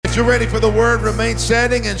If you're ready for the word, remain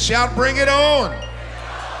standing and shout, bring it on.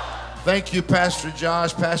 Thank you, Pastor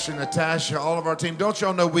Josh, Pastor Natasha, all of our team. Don't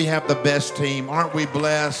y'all know we have the best team? Aren't we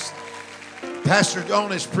blessed? Pastor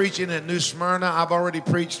Don is preaching at New Smyrna. I've already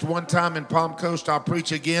preached one time in Palm Coast. I'll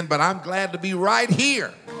preach again, but I'm glad to be right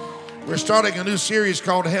here. We're starting a new series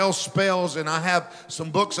called Hell Spells, and I have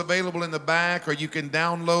some books available in the back, or you can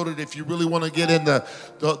download it if you really want to get in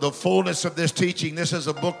the fullness of this teaching. This is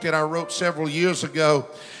a book that I wrote several years ago.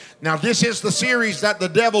 Now, this is the series that the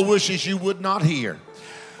devil wishes you would not hear.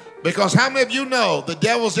 Because how many of you know the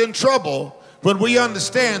devil's in trouble when we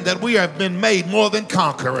understand that we have been made more than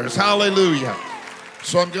conquerors? Hallelujah.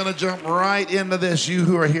 So I'm going to jump right into this. You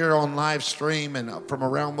who are here on live stream and from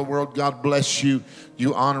around the world, God bless you.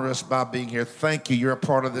 You honor us by being here. Thank you. You're a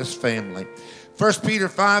part of this family. 1 Peter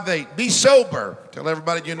 5:8. Be sober. Tell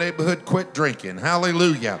everybody in your neighborhood, quit drinking.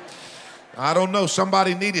 Hallelujah. I don't know.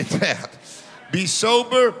 Somebody needed that. Be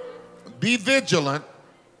sober. Be vigilant.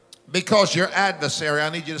 Because your adversary,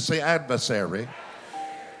 I need you to say adversary.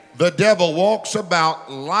 The devil walks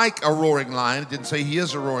about like a roaring lion. It didn't say he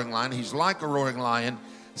is a roaring lion. He's like a roaring lion,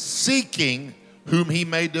 seeking whom he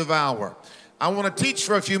may devour. I want to teach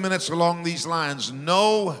for a few minutes along these lines.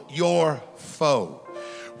 Know your foe.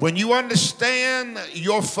 When you understand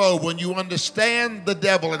your foe, when you understand the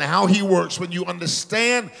devil and how he works, when you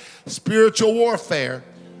understand spiritual warfare,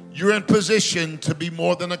 you're in position to be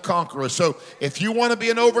more than a conqueror. So if you want to be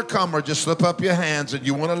an overcomer, just slip up your hands and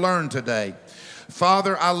you want to learn today.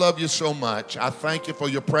 Father, I love you so much. I thank you for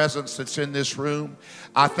your presence that's in this room.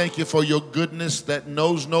 I thank you for your goodness that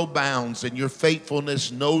knows no bounds and your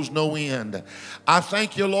faithfulness knows no end. I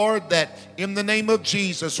thank you, Lord, that in the name of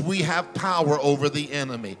Jesus, we have power over the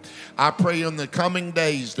enemy. I pray in the coming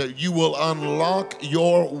days that you will unlock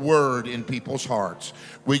your word in people's hearts.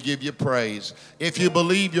 We give you praise. If you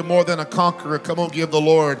believe you're more than a conqueror, come on, give the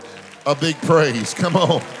Lord a big praise. Come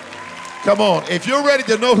on. Come on. If you're ready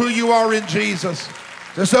to know who you are in Jesus,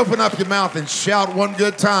 just open up your mouth and shout one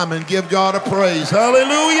good time and give God a praise.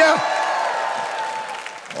 Hallelujah.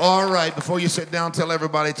 All right. Before you sit down, tell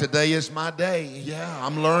everybody today is my day. Yeah,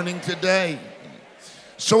 I'm learning today.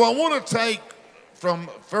 So I want to take from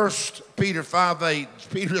 1 Peter 5:8.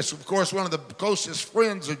 Peter is, of course, one of the closest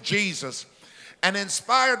friends of Jesus. And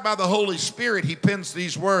inspired by the Holy Spirit, he pens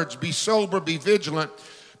these words, be sober, be vigilant,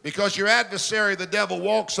 because your adversary, the devil,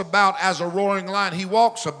 walks about as a roaring lion. He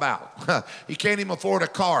walks about. He can't even afford a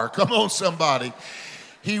car. Come on, somebody.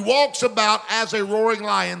 He walks about as a roaring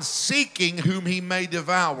lion, seeking whom he may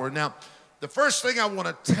devour. Now, the first thing I want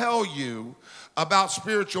to tell you about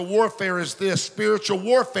spiritual warfare is this. Spiritual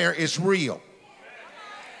warfare is real.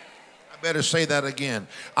 I better say that again.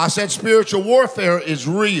 I said spiritual warfare is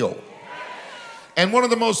real. And one of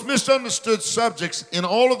the most misunderstood subjects in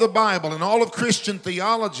all of the Bible and all of Christian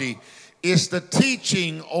theology is the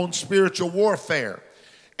teaching on spiritual warfare.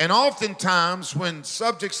 And oftentimes when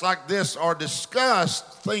subjects like this are discussed,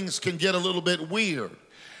 things can get a little bit weird.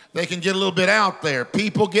 They can get a little bit out there.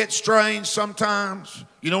 People get strange sometimes.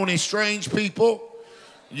 You know any strange people?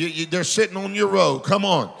 They're sitting on your road. Come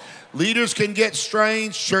on. Leaders can get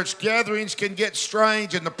strange. Church gatherings can get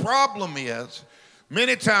strange. And the problem is,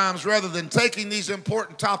 many times, rather than taking these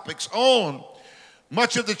important topics on,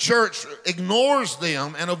 much of the church ignores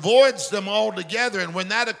them and avoids them altogether. And when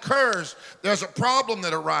that occurs, there's a problem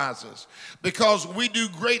that arises because we do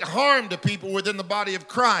great harm to people within the body of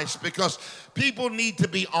Christ, because people need to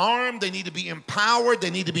be armed, they need to be empowered,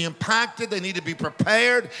 they need to be impacted, they need to be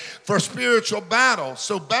prepared for spiritual battle.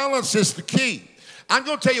 So balance is the key. I'm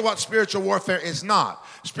going to tell you what spiritual warfare is not.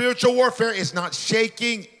 Spiritual warfare is not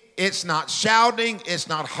shaking. It's not shouting, it's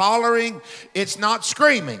not hollering, it's not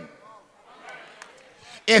screaming.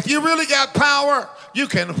 If you really got power, you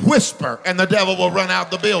can whisper and the devil will run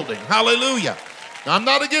out the building. Hallelujah. Now, I'm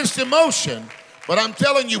not against emotion, but I'm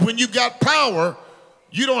telling you, when you got power,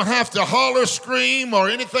 you don't have to holler, scream, or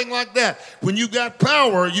anything like that. When you got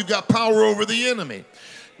power over the enemy.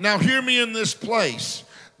 Now, hear me in this place.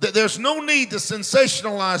 That there's no need to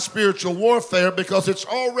sensationalize spiritual warfare because it's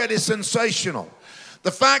already sensational.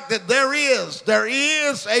 The fact that there is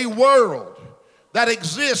a world that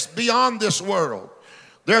exists beyond this world.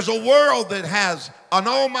 There's a world that has an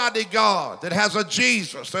almighty God, that has a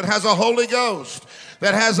Jesus, that has a Holy Ghost,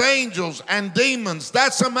 that has angels and demons.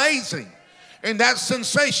 That's amazing and that's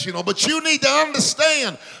sensational. But you need to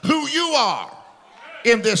understand who you are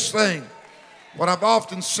in this thing. What I've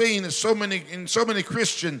often seen is in so many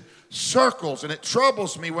Christian circles, and it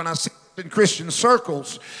troubles me when I see in Christian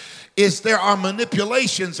circles, is there are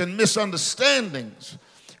manipulations and misunderstandings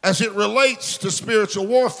as it relates to spiritual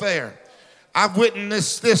warfare. I've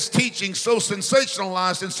witnessed this teaching so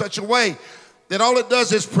sensationalized in such a way that all it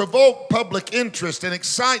does is provoke public interest and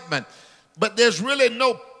excitement, but there's really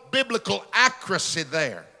no biblical accuracy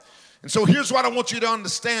there. And so here's what I want you to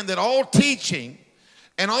understand, that all teaching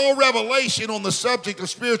and all revelation on the subject of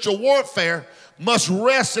spiritual warfare must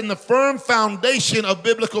rest in the firm foundation of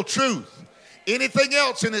biblical truth. Anything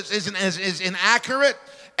else is inaccurate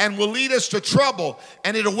and will lead us to trouble,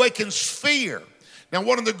 and it awakens fear. Now,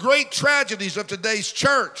 one of the great tragedies of today's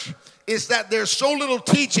church is that there's so little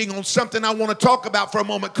teaching on something I want to talk about for a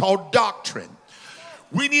moment called doctrine.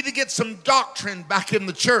 We need to get some doctrine back in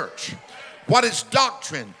the church. What is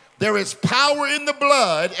doctrine? There is power in the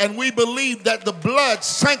blood, and we believe that the blood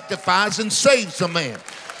sanctifies and saves a man.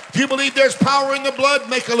 If you believe there's power in the blood,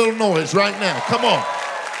 make a little noise right now. Come on.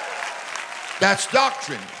 That's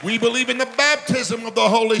doctrine. We believe in the baptism of the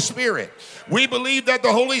Holy Spirit. We believe that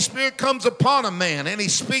the Holy Spirit comes upon a man and he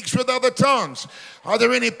speaks with other tongues. Are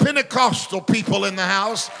there any Pentecostal people in the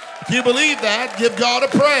house? If you believe that, give God a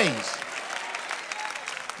praise.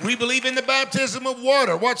 We believe in the baptism of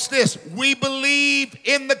water. Watch this. We believe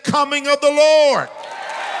in the coming of the Lord.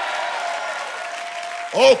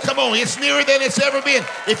 Oh, come on. It's nearer than it's ever been.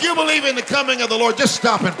 If you believe in the coming of the Lord, just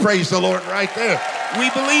stop and praise the Lord right there. We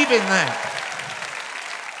believe in that.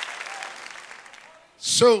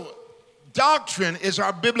 So, doctrine is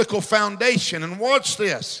our biblical foundation. And watch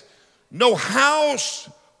this. No house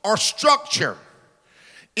or structure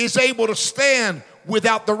is able to stand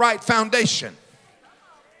without the right foundation.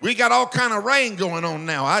 We got all kind of rain going on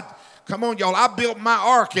now. Come on, y'all. I built my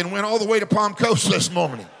ark and went all the way to Palm Coast this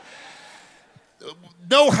morning.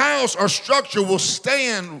 No house or structure will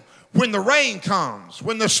stand when the rain comes,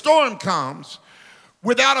 when the storm comes,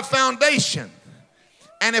 without a foundation.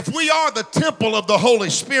 And if we are the temple of the Holy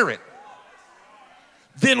Spirit,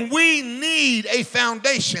 then we need a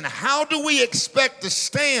foundation. How do we expect to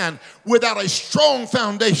stand without a strong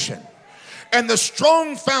foundation? And the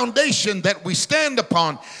strong foundation that we stand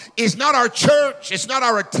upon is not our church, it's not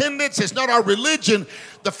our attendance, it's not our religion.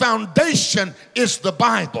 The foundation is the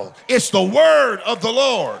Bible. It's the word of the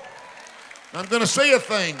Lord. I'm going to say a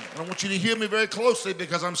thing. I want you to hear me very closely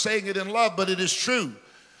because I'm saying it in love, but it is true.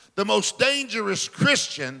 The most dangerous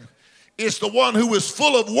Christian is the one who is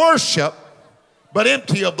full of worship but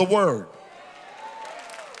empty of the word.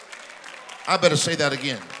 I better say that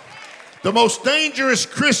again. The most dangerous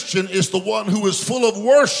Christian is the one who is full of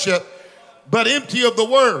worship but empty of the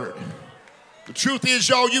word. The truth is,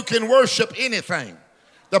 y'all, you can worship anything.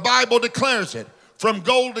 The Bible declares it. From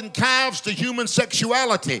golden calves to human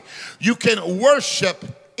sexuality, you can worship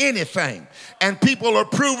anything. And people are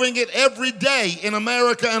proving it every day in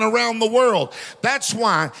America and around the world. That's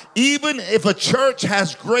why even if a church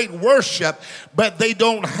has great worship, but they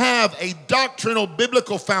don't have a doctrinal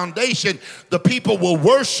biblical foundation, the people will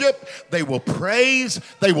worship, they will praise,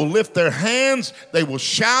 they will lift their hands, they will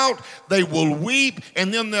shout, they will weep,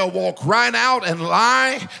 and then they'll walk right out and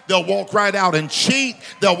lie. They'll walk right out and cheat.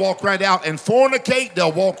 They'll walk right out and fornicate.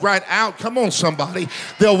 They'll walk right out. Come on, somebody.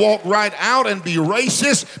 They'll walk right out and be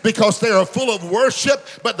racist because they are full of worship,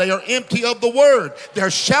 but they are empty of the word.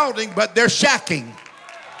 They're shouting, but they're shacking.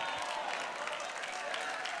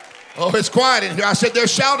 Oh, it's quiet in here. I said they're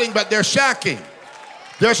shouting, but they're shacking.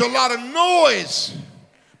 There's a lot of noise,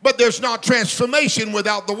 but there's not transformation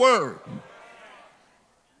without the word.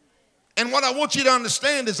 And what I want you to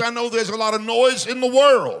understand is I know there's a lot of noise in the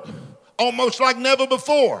world, almost like never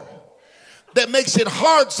before, that makes it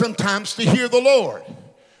hard sometimes to hear the Lord.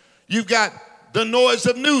 You've got the noise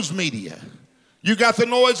of news media. You got the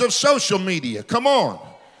noise of social media. Come on.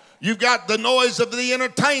 You've got the noise of the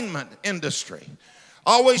entertainment industry.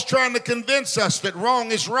 Always trying to convince us that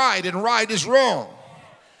wrong is right and right is wrong.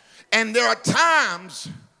 And there are times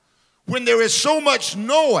when there is so much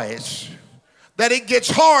noise that it gets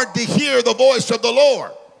hard to hear the voice of the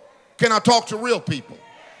Lord. Can I talk to real people?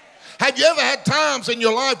 Have you ever had times in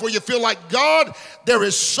your life where you feel like, God, there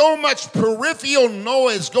is so much peripheral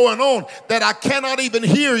noise going on that I cannot even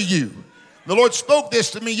hear you? The Lord spoke this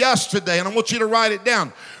to me yesterday, and I want you to write it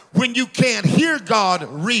down. When you can't hear God,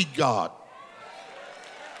 read God.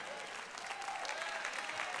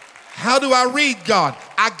 How do I read God?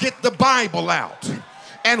 I get the Bible out.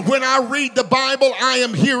 And when I read the Bible, I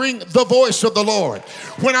am hearing the voice of the Lord.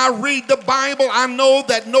 When I read the Bible, I know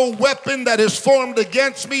that no weapon that is formed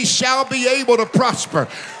against me shall be able to prosper.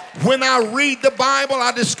 When I read the Bible,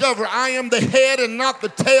 I discover I am the head and not the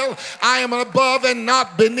tail. I am above and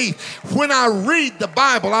not beneath. When I read the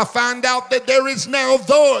Bible, I find out that there is now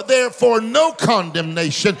therefore no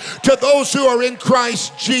condemnation to those who are in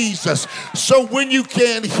Christ Jesus. So when you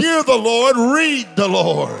can hear the Lord, read the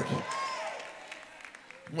Lord.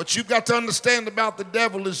 What you've got to understand about the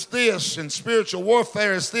devil is this, and spiritual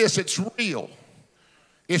warfare is this: it's real,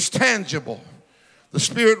 it's tangible. The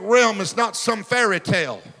spirit realm is not some fairy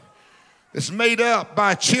tale. It's made up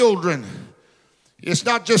by children. It's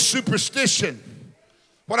not just superstition.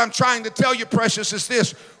 What I'm trying to tell you, precious, is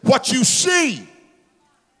this: what you see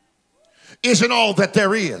isn't all that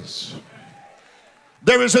there is.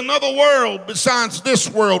 There is another world besides this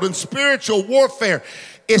world, and spiritual warfare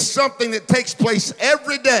is something that takes place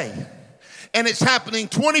every day, and it's happening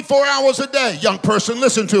 24 hours a day. Young person,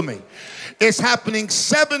 listen to me. It's happening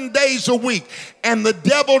 7 days a week, and the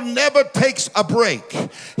devil never takes a break.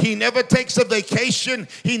 He never takes a vacation.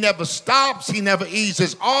 He never stops. He never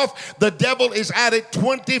eases off. The devil is at it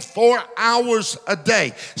 24 hours a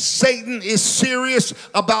day. Satan is serious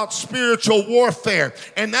about spiritual warfare,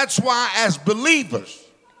 and that's why, as believers,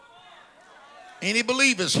 any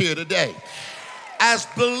believers here today, as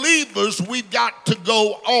believers, we've got to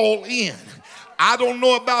go all in. I don't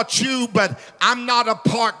know about you, but I'm not a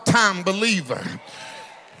part-time believer.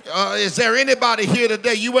 Is there anybody here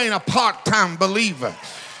today? You ain't a part-time believer.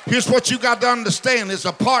 Here's what you got to understand: is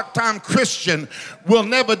a part-time Christian will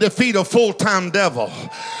never defeat a full-time devil.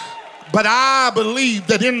 But I believe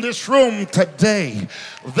that in this room today,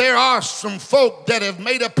 there are some folk that have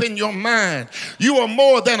made up in your mind, you are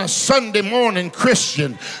more than a Sunday morning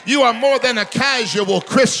Christian. You are more than a casual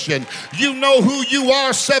Christian. You know who you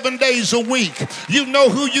are 7 days a week. You know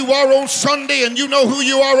who you are on Sunday, and you know who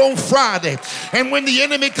you are on Friday. And when the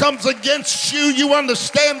enemy comes against you, you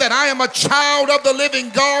understand that I am a child of the living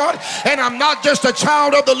God. And I'm not just a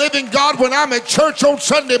child of the living God when I'm at church on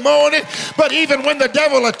Sunday morning, but even when the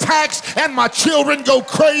devil attacks and my children go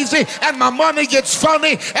crazy and my money gets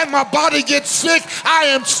funny and my body gets sick, I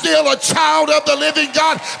am still a child of the living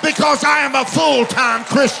God because I am a full-time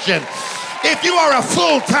Christian. If you are a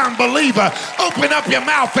full-time believer, open up your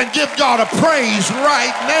mouth and give God a praise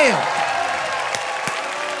right now.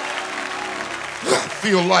 I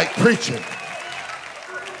feel like preaching.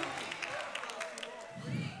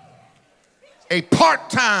 A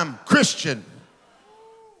part-time Christian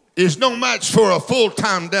is no match for a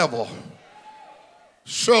full-time devil.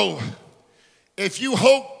 So, if you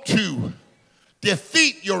hope to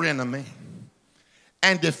defeat your enemy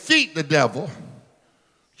and defeat the devil,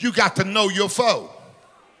 you got to know your foe.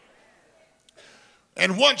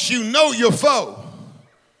 And once you know your foe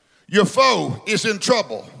is in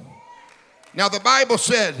trouble. Now, the Bible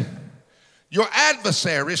said your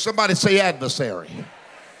adversary, somebody say adversary.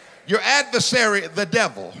 Your adversary, the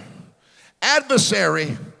devil.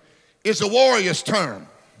 Adversary is a warrior's term.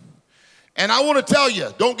 And I want to tell you,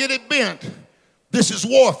 don't get it bent. This is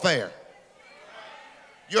warfare.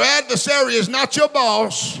 Your adversary is not your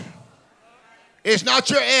boss. It's not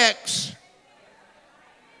your ex.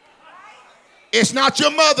 It's not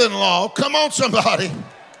your mother-in-law. Come on, somebody.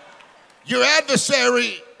 Your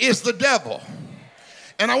adversary is the devil.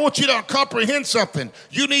 And I want you to comprehend something.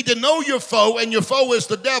 You need to know your foe, and your foe is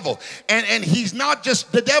the devil. And he's not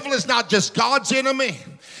just, the devil is not just God's enemy.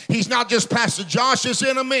 He's not just Pastor Josh's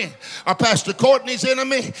enemy or Pastor Courtney's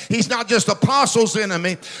enemy. He's not just Apostle's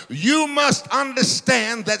enemy. You must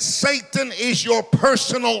understand that Satan is your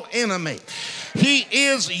personal enemy. He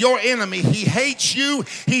is your enemy. He hates you.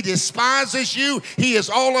 He despises you. He is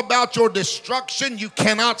all about your destruction. You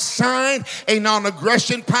cannot sign a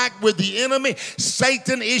non-aggression pact with the enemy.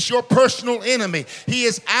 Satan is your personal enemy. He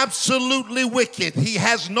is absolutely wicked. He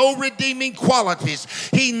has no redeeming qualities.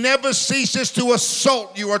 He never ceases to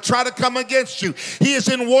assault you or try to come against you. He is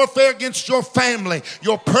in warfare against your family,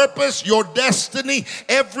 your purpose, your destiny,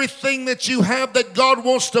 everything that you have that God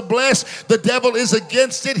wants to bless. The devil is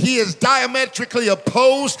against it. He is diametrically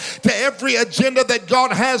opposed to every agenda that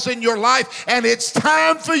God has in your life, and it's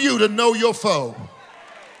time for you to know your foe.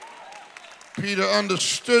 Peter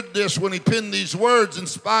understood this when he penned these words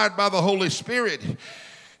inspired by the Holy Spirit.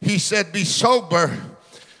 He said, be sober,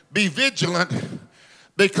 be vigilant,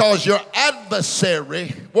 because your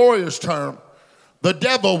adversary, warrior's term, the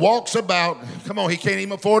devil walks about, come on, he can't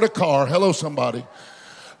even afford a car. Hello, somebody.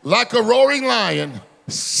 Like a roaring lion,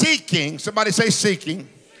 seeking, somebody say seeking,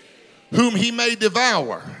 whom he may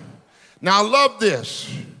devour. Now I love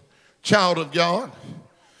this, child of God.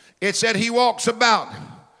 It said he walks about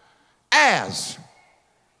as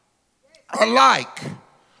or like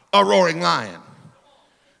a roaring lion.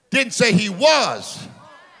 Didn't say he was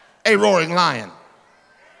a roaring lion.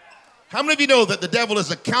 How many of you know that the devil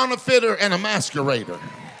is a counterfeiter and a masquerader?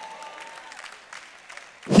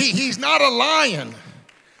 He's not a lion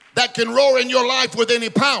that can roar in your life with any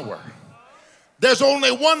power. There's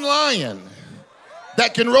only one lion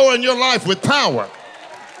that can roar in your life with power.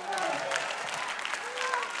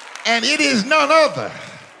 And it is none other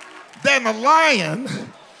than the Lion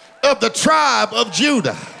of the tribe of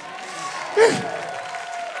Judah.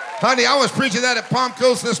 Honey, I was preaching that at Palm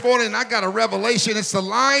Coast this morning, and I got a revelation. It's the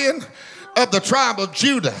Lion of the tribe of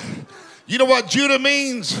Judah. You know what Judah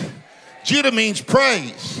means? Judah means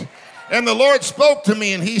praise. And the Lord spoke to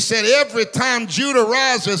me, and he said, every time Judah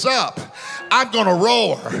rises up, I'm going to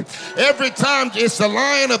roar. Every time it's the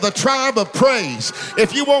Lion of the tribe of praise.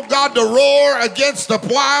 If you want God to roar against the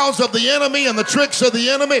wiles of the enemy and the tricks of the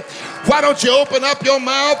enemy, why don't you open up your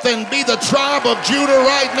mouth and be the tribe of Judah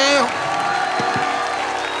right now?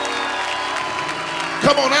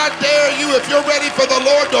 Come on, I dare you, if you're ready for the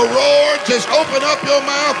Lord to roar, just open up your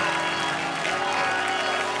mouth.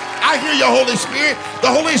 I hear you, Holy Spirit. The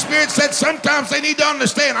Holy Spirit said sometimes they need to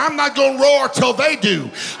understand, I'm not going to roar till they do.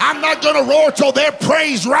 I'm not going to roar till their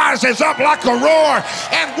praise rises up like a roar.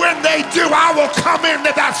 And when they do, I will come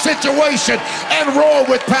into that situation and roar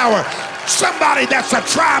with power. Somebody that's a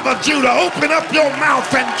tribe of Judah, open up your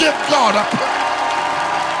mouth and give God a praise.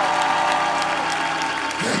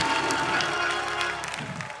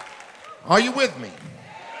 Are you with me?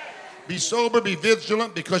 Be sober, be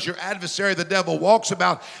vigilant, because your adversary, the devil, walks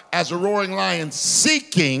about as a roaring lion,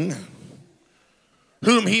 seeking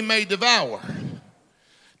whom he may devour.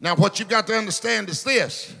 Now, what you've got to understand is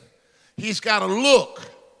this. He's got to look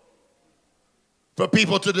for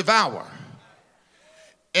people to devour.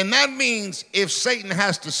 And that means if Satan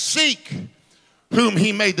has to seek whom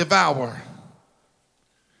he may devour,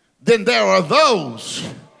 then there are those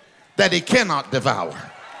that he cannot devour.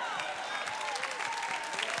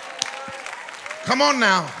 Come on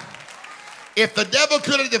now. If the devil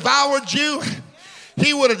could have devoured you,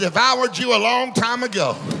 he would have devoured you a long time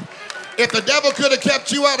ago. If the devil could have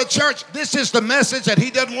kept you out of church, this is the message that he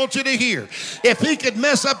doesn't want you to hear. If he could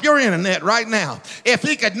mess up your internet right now, if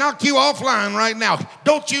he could knock you offline right now,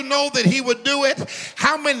 don't you know that he would do it?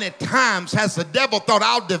 How many times has the devil thought,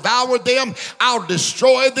 I'll devour them, I'll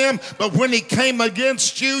destroy them, but when he came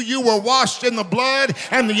against you, you were washed in the blood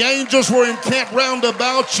and the angels were encamped round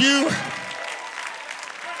about you?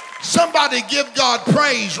 Somebody give God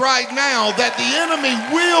praise right now that the enemy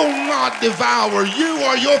will not devour you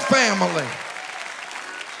or your family.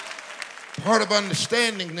 Part of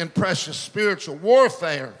understanding in precious spiritual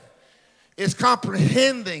warfare is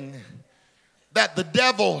comprehending that the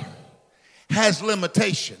devil has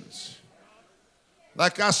limitations.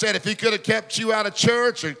 Like I said, if he could have kept you out of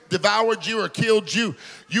church or devoured you or killed you,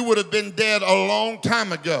 you would have been dead a long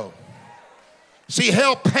time ago. See,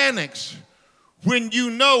 hell panics when you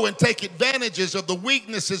know and take advantages of the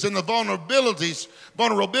weaknesses and the vulnerabilities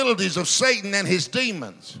of Satan and his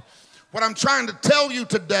demons. What I'm trying to tell you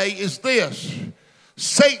today is this.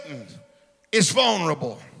 Satan is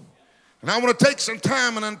vulnerable. And I want to take some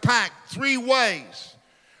time and unpack 3 ways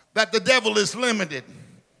that the devil is limited.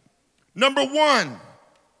 Number 1,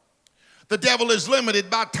 the devil is limited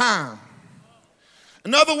by time.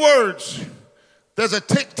 In other words, there's a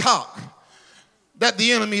tick-tock that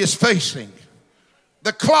the enemy is facing.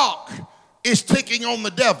 The clock is ticking on the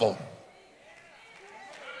devil.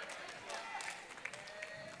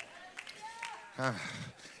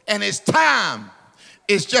 And his time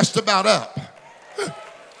is just about up.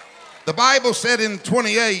 The Bible said in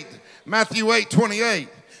Matthew 8:28,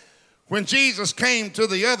 when Jesus came to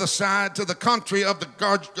the other side, to the country of the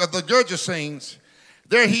Gergesenes,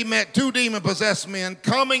 there he met 2 demon-possessed men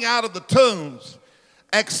coming out of the tombs,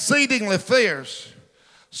 exceedingly fierce,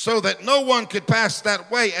 so that no one could pass that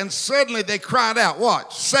way. And suddenly they cried out,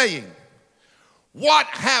 what? Saying, what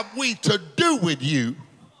have we to do with you,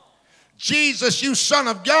 Jesus, you Son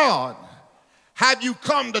of God? Have you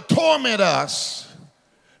come to torment us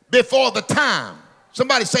before the time?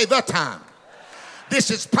 Somebody say the time. This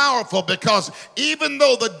is powerful because even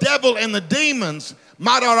though the devil and the demons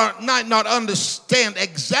might not understand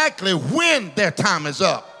exactly when their time is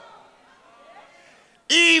up,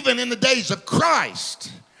 even in the days of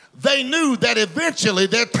Christ, they knew that eventually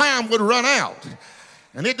their time would run out.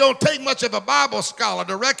 And it don't take much of a Bible scholar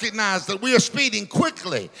to recognize that we are speeding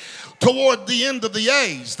quickly toward the end of the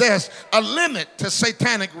age. There's a limit to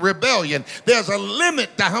satanic rebellion. There's a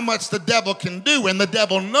limit to how much the devil can do, and the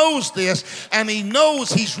devil knows this, and he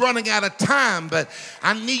knows he's running out of time. But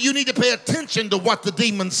you need to pay attention to what the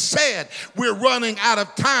demons said. We're running out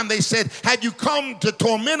of time. They said, have you come to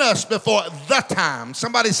torment us before the time?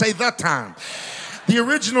 Somebody say the time. The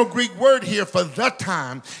original Greek word here for the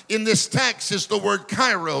time in this text is the word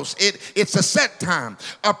kairos. It's a set time,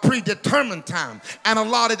 a predetermined time, an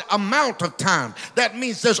allotted amount of time. That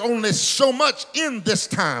means there's only so much in this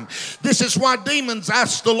time. This is why demons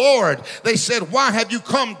asked the Lord. They said, why have you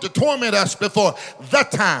come to torment us before the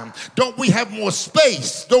time? Don't we have more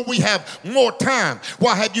space? Don't we have more time?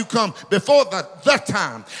 Why have you come before the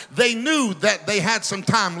time? They knew that they had some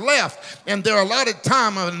time left, and their allotted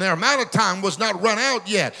time and their amount of time was not run out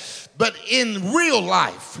yet. But in real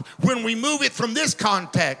life, when we move it from this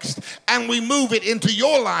context and we move it into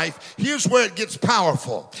your life, here's where it gets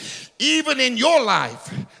powerful. Even in your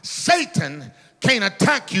life, Satan can't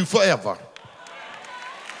attack you forever.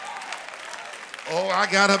 Oh, I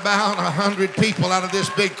got about 100 people out of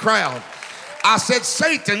this big crowd. I said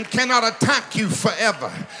Satan cannot attack you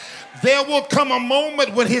forever. There will come a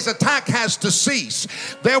moment when his attack has to cease.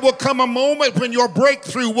 There will come a moment when your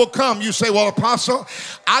breakthrough will come. You say, well, Apostle,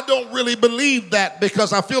 I don't really believe that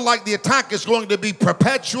because I feel like the attack is going to be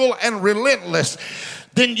perpetual and relentless.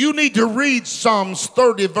 Then you need to read Psalms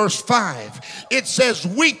 30 verse 5. It says,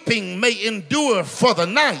 weeping may endure for the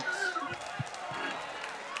night,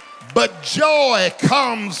 but joy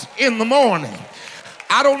comes in the morning.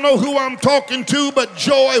 I don't know who I'm talking to, but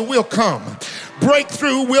joy will come.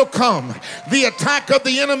 Breakthrough will come. The attack of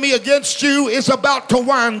the enemy against you is about to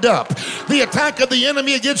wind up. The attack of the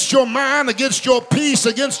enemy against your mind, against your peace,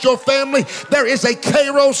 against your family, there is a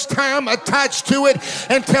kairos time attached to it.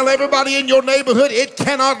 And tell everybody in your neighborhood it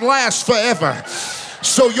cannot last forever.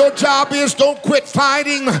 So your job is don't quit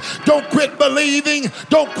fighting, don't quit believing,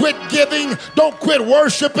 don't quit giving, don't quit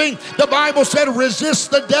worshiping. The Bible said resist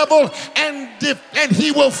the devil and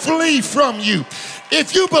he will flee from you.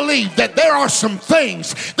 If you believe that there are some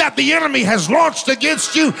things that the enemy has launched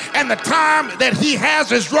against you and the time that he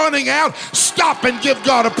has is running out, stop and give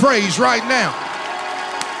God a praise right now.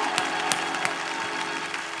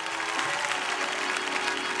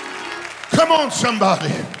 Come on,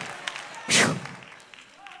 somebody. Whew.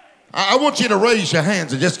 I want you to raise your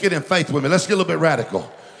hands and just get in faith with me. Let's get a little bit radical.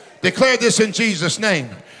 Declare this in Jesus' name.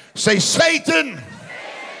 Say, Satan.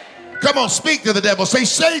 Come on, speak to the devil. Say,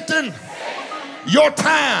 Satan, your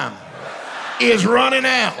time is running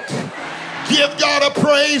out. Give God a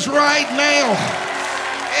praise right now.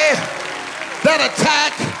 That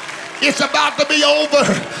attack is about to be over.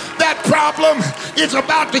 That problem is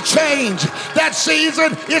about to change. That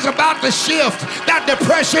season is about to shift. That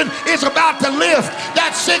depression is about to lift.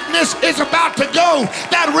 That sickness is about to go.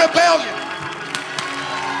 That rebellion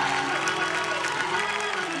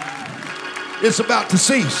is about to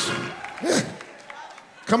cease.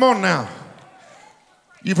 Come on now.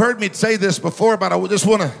 You've heard me say this before, but I just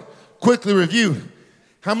want to quickly review.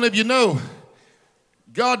 How many of you know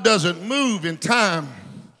God doesn't move in time?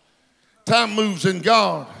 Time moves in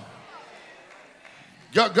God.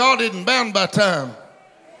 God isn't bound by time.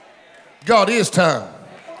 God is time.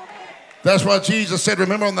 That's why Jesus said,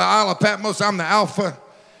 remember on the Isle of Patmos, I'm the Alpha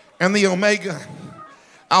and the Omega.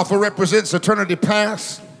 Alpha represents eternity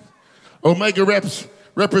past. Omega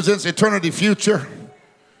represents eternity future.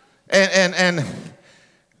 And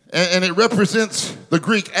it represents the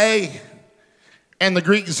Greek A and the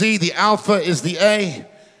Greek Z. The Alpha is the A.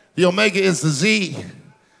 The Omega is the Z.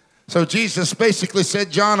 So Jesus basically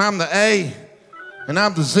said, John, I'm the A. And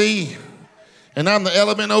I'm the Z, and I'm the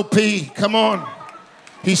element OP. Come on.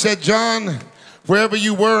 He said, John, wherever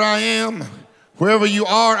you were, I am. Wherever you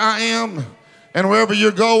are, I am. And wherever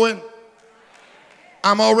you're going,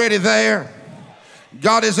 I'm already there.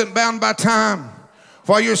 God isn't bound by time.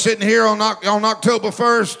 While you're sitting here on October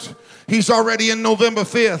 1st, he's already in November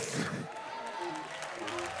 5th.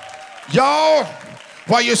 Y'all,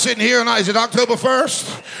 while you're sitting here, is it October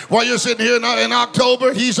 1st? While you're sitting here in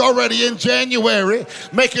October, he's already in January,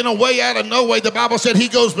 making a way out of no way. The Bible said he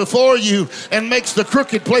goes before you and makes the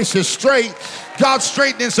crooked places straight. God's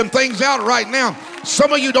straightening some things out right now.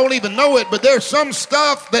 Some of you don't even know it, but there's some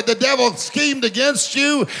stuff that the devil schemed against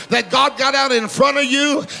you that God got out in front of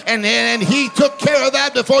you, and he took care of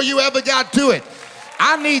that before you ever got to it.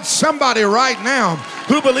 I need somebody right now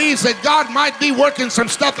who believes that God might be working some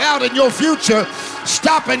stuff out in your future.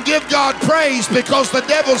 Stop and give God praise, because the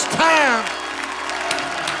devil's time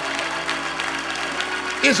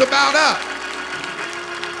is about up.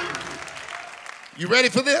 You ready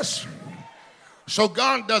for this? So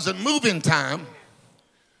God doesn't move in time.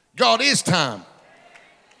 God is time.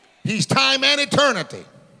 He's time and eternity.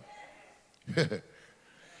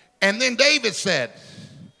 And then David said,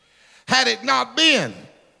 had it not been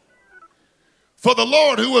for the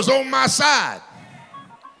Lord who was on my side.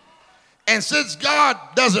 And since God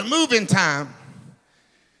doesn't move in time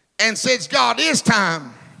And since God is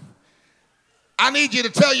time, I need you to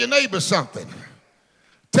tell your neighbor something.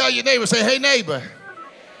 Tell your neighbor, say, hey neighbor,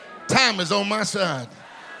 time is on my side.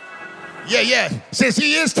 Yeah. Since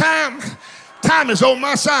he is time, time is on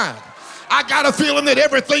my side. I got a feeling that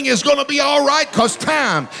everything is going to be all right because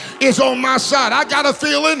time is on my side. I got a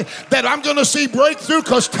feeling that I'm going to see breakthrough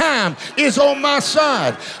because time is on my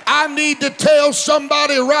side. I need to tell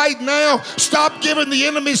somebody right now, stop giving the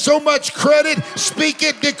enemy so much credit. Speak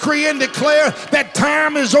it, decree and declare that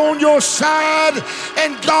time is on your side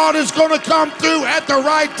and God is going to come through at the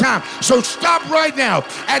right time. So stop right now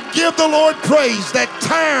and give the Lord praise that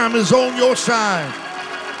time is on your side.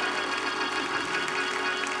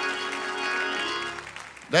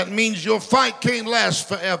 That means your fight can't last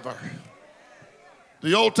forever.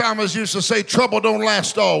 The old timers used to say, trouble don't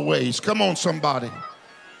last always. Come on, somebody.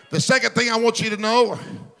 The second thing I want you to know,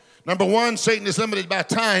 number one, Satan is limited by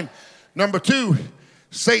time. Number two,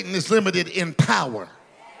 Satan is limited in power.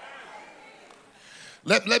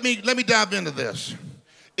 Let me dive into this.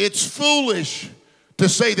 It's foolish to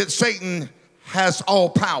say that Satan has all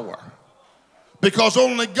power because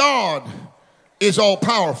only God is all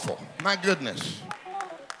powerful. My goodness.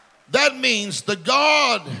 That means the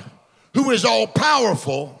God who is all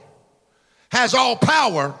powerful has all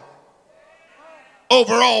power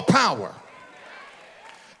over all power.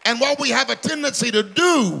 And what we have a tendency to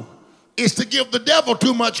do is to give the devil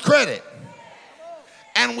too much credit.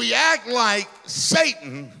 And we act like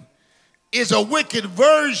Satan is a wicked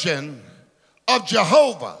version of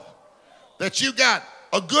Jehovah. That you got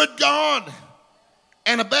a good God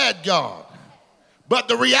and a bad God. But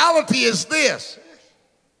the reality is this.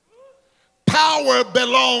 Power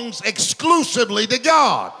belongs exclusively to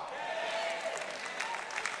God.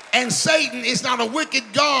 And Satan is not a wicked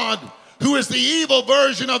God who is the evil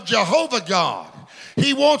version of Jehovah God.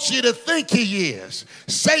 He wants you to think he is.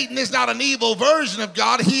 Satan is not an evil version of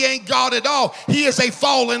God. He ain't God at all. He is a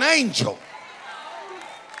fallen angel.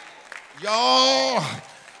 Y'all,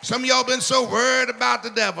 some of y'all been so worried about the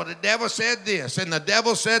devil. The devil said this and the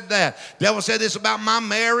devil said that. The devil said this about my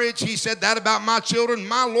marriage. He said that about my children.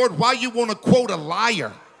 My Lord, why you want to quote a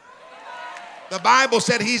liar? The Bible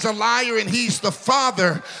said he's a liar and he's the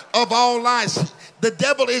father of all lies. The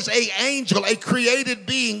devil is an angel, a created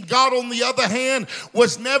being. God, on the other hand,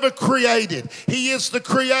 was never created. He is the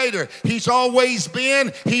creator. He's always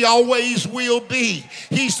been. He always will be.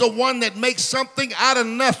 He's the one that makes something out of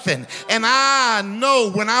nothing. And I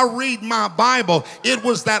know when I read my Bible, it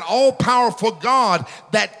was that all-powerful God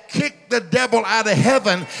that kicked the devil out of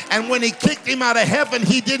heaven. And when he kicked him out of heaven,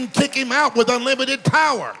 he didn't kick him out with unlimited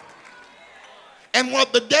power. And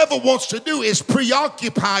what the devil wants to do is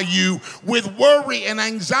preoccupy you with worry and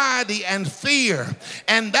anxiety and fear.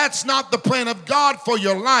 And that's not the plan of God for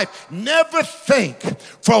your life. Never think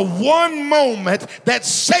for one moment that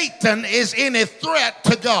Satan is any threat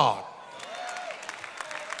to God.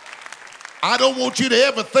 I don't want you to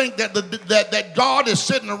ever think that that God is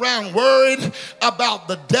sitting around worried about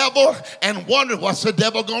the devil and wondering what's the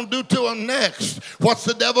devil going to do to him next. What's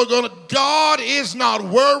the devil going to... God is not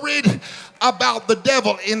worried about the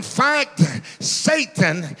devil. In fact,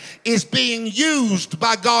 Satan is being used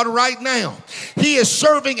by God right now. He is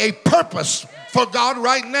serving a purpose for God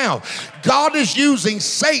right now. God is using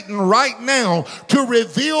Satan right now to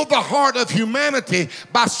reveal the heart of humanity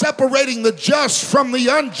by separating the just from the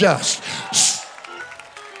unjust.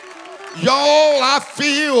 Y'all,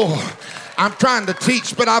 I'm trying to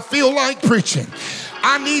teach, but I feel like preaching.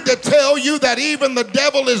 I need to tell you that even the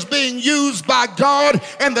devil is being used by God,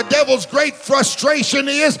 and the devil's great frustration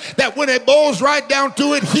is that when it boils right down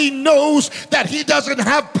to it, he knows that he doesn't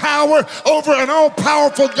have power over an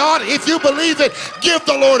all-powerful God. If you believe it, give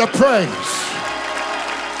the Lord a praise.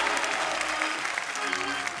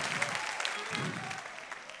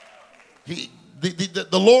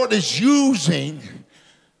 The Lord is using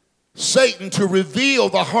Satan to reveal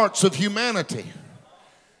the hearts of humanity.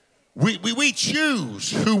 We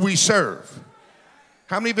choose who we serve.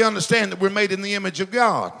 How many of you understand that we're made in the image of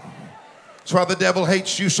God? That's why the devil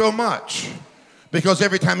hates you so much. Because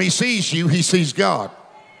every time he sees you, he sees God.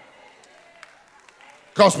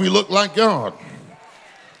 Because we look like God.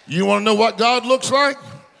 You want to know what God looks like?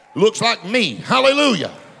 Looks like me.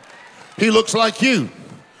 Hallelujah. He looks like you.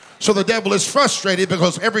 So the devil is frustrated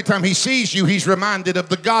because every time he sees you, he's reminded of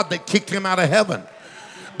the God that kicked him out of heaven.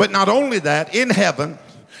 But not only that, in heaven,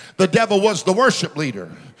 the devil was the worship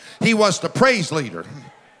leader. He was the praise leader.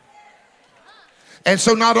 And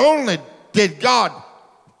so not only did God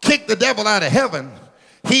kick the devil out of heaven,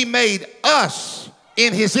 he made us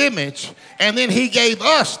in his image, and then he gave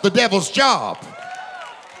us the devil's job.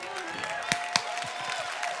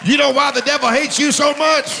 You know why the devil hates you so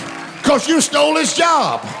much? Because you stole his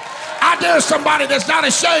job. I dare somebody that's not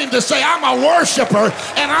ashamed to say, I'm a worshiper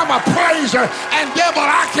and I'm a praiser, and devil,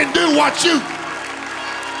 I can do what you.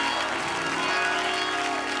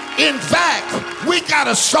 In fact, we got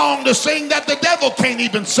a song to sing that the devil can't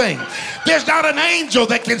even sing. There's not an angel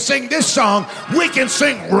that can sing this song. We can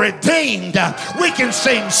sing redeemed. We can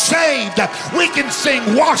sing saved. We can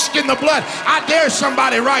sing washed in the blood. I dare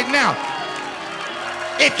somebody right now,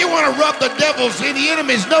 if you want to rub the devil's in the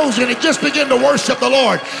enemy's nose in it, just begin to worship the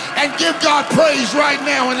Lord and give God praise right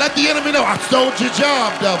now and let the enemy know, I stole your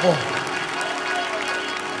job, devil.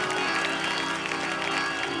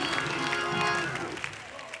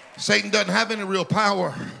 Satan doesn't have any real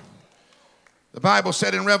power. The Bible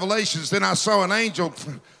said in Revelations, then I saw an angel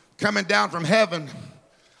coming down from heaven.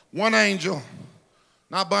 One angel,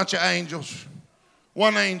 not a bunch of angels.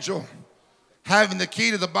 One angel having the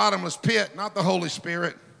key to the bottomless pit, not the Holy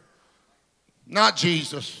Spirit, not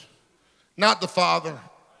Jesus, not the Father,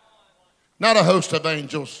 not a host of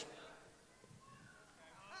angels,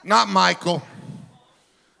 not Michael,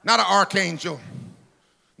 not an archangel,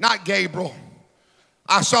 not Gabriel.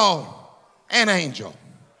 I saw an angel.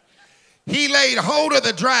 He laid hold of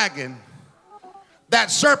the dragon,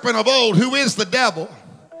 that serpent of old, who is the devil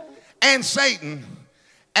and Satan,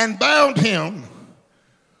 and bound him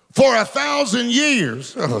for 1,000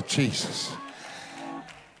 years. Oh, Jesus.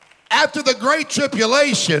 After the great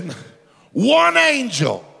tribulation, one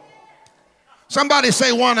angel. Somebody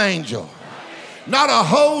say one angel. Not a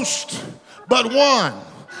host, but one.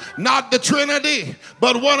 Not the Trinity,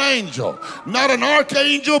 but one angel. Not an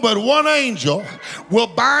archangel, but one angel will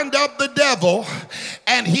bind up the devil,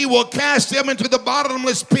 and he will cast him into the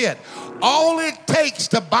bottomless pit. All it takes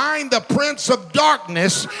to bind the prince of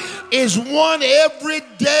darkness is one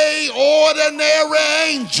everyday ordinary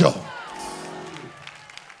angel.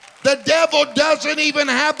 The devil doesn't even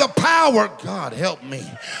have the power, God help me,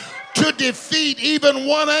 to defeat even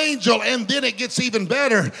one angel. And then it gets even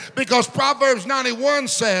better, because Proverbs 91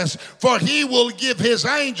 says, for he will give his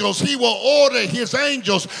angels, he will order his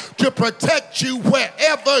angels to protect you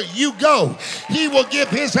wherever you go. He will give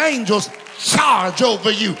his angels charge over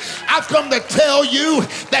you. I've come to tell you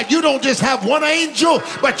that you don't just have one angel,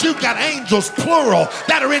 but you've got angels plural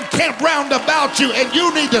that are encamped round about you, and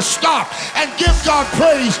you need to stop and give God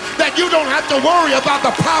praise that you don't have to worry about the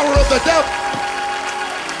power of the devil.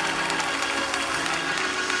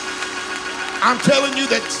 I'm telling you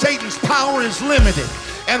that Satan's power is limited.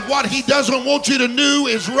 And what he doesn't want you to do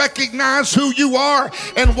is recognize who you are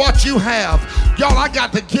and what you have. Y'all, I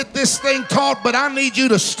got to get this thing taught, but I need you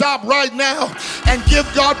to stop right now and give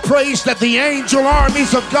God praise that the angel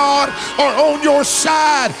armies of God are on your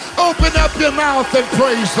side. Open up your mouth and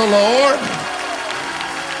praise the Lord.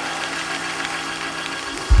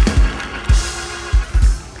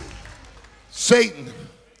 Satan,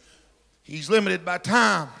 he's limited by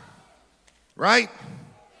time, right?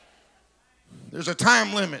 There's a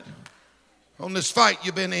time limit on this fight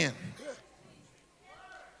you've been in.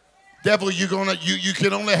 Devil, you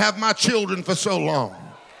can only have my children for so long.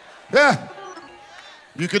 Yeah.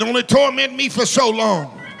 You can only torment me for so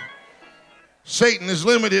long. Satan is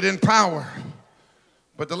limited in power.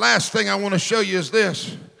 But the last thing I want to show you is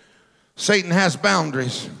this. Satan has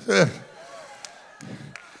boundaries.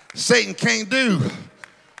 Satan can't do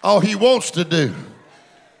all he wants to do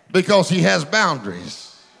because he has boundaries.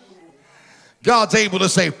 God's able to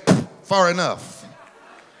say, far enough.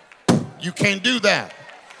 You can't do that.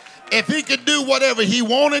 If he could do whatever he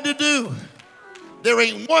wanted to do, there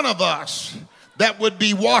ain't one of us that would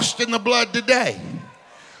be washed in the blood today.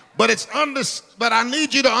 But I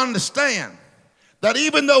need you to understand that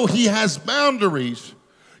even though he has boundaries,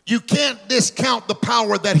 you can't discount the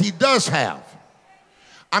power that he does have.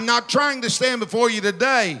 I'm not trying to stand before you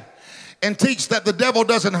today and teach that the devil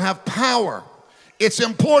doesn't have power. It's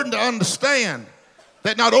important to understand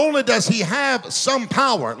that not only does he have some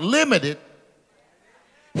power, limited,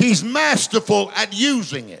 he's masterful at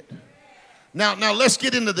using it. Now let's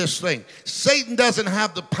get into this thing. Satan doesn't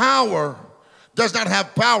have the power, does not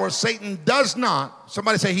have power. Satan does not,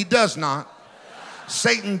 somebody say he does not.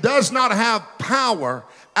 Satan does not have power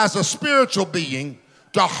as a spiritual being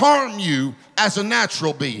to harm you as a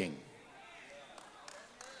natural being.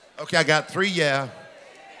 Okay, I got 3 yeah,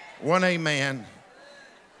 1 amen,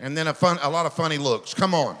 and then a lot of funny looks.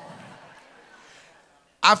 Come on.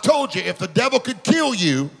 I've told you, if the devil could kill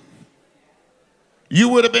you, you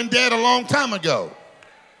would have been dead a long time ago.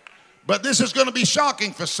 But this is going to be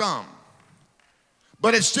shocking for some.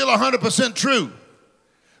 But it's still 100% true.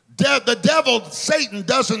 The devil, Satan,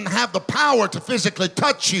 doesn't have the power to physically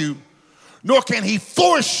touch you, nor can he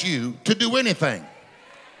force you to do anything.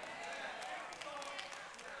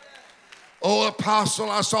 Oh, apostle,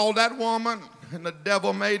 I saw that woman and the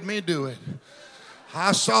devil made me do it.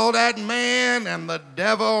 I saw that man and the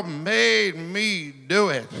devil made me do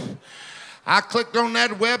it. I clicked on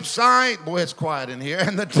that website, boy, it's quiet in here,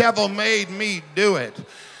 and the devil made me do it.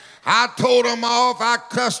 I told him off, I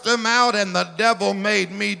cussed him out, and the devil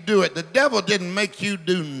made me do it. The devil didn't make you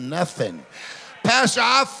do nothing. Pastor,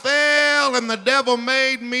 I fell and the devil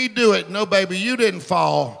made me do it. No, baby, you didn't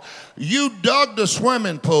fall. You dug the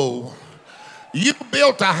swimming pool. You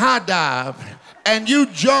built a high dive and you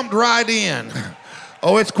jumped right in.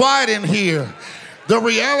 Oh, it's quiet in here. The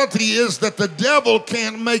reality is that the devil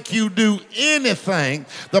can't make you do anything.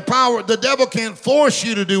 The devil can't force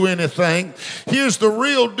you to do anything. Here's the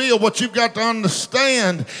real deal. What you've got to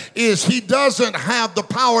understand is he doesn't have the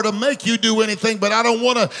power to make you do anything, but I don't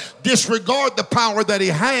want to disregard the power that he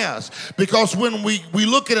has. Because when we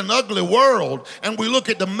look at an ugly world and we look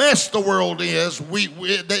at the mess the world is,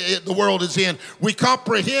 the world is in, we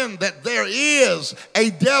comprehend that there is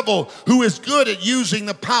a devil who is good at using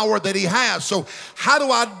the power that he has. So how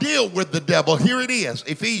do I deal with the devil? Here it is,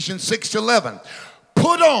 Ephesians 6:11.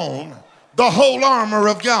 Put on the whole armor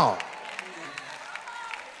of God.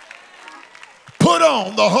 Put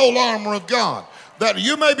on the whole armor of God, that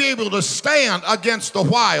you may be able to stand against the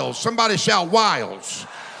wiles. Somebody shout wiles.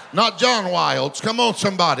 Not John Wiles. Come on,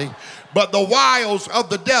 somebody. But the wiles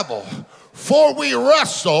of the devil. For we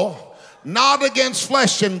wrestle not against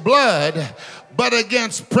flesh and blood, but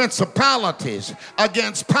against principalities,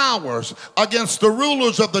 against powers, against the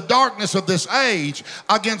rulers of the darkness of this age,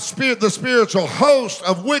 against the spiritual host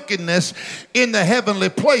of wickedness in the heavenly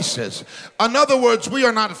places. In other words, we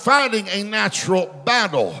are not fighting a natural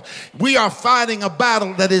battle. We are fighting a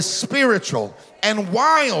battle that is spiritual. And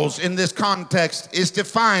wiles in this context is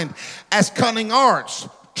defined as cunning arts,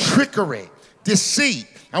 trickery, deceit.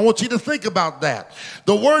 I want you to think about that.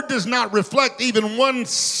 The word does not reflect even one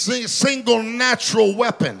single natural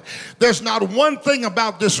weapon. There's not one thing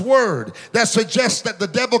about this word that suggests that the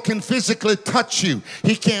devil can physically touch you.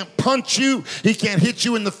 He can't punch you. He can't hit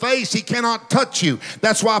you in the face. He cannot touch you.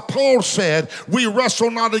 That's why Paul said, we wrestle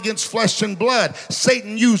not against flesh and blood.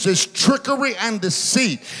 Satan uses trickery and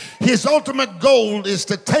deceit. His ultimate goal is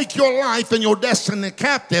to take your life and your destiny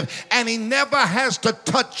captive, and he never has to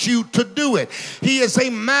touch you to do it. He is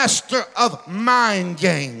a master of mind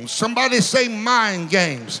games. Somebody say mind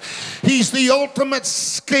games. He's the ultimate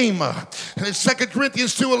schemer. 2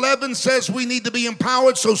 Corinthians 2:11 says we need to be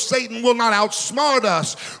empowered so Satan will not outsmart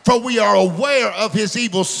us, for we are aware of his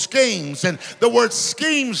evil schemes. And the word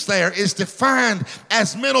schemes there is defined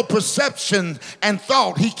as mental perception and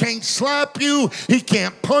thought. He can't slap you. He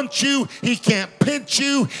can't punch you. He can't pinch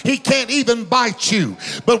you. He can't even bite you.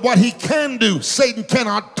 But what he can do, Satan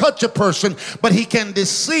cannot touch a person, but he can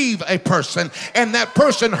deceive a person, and that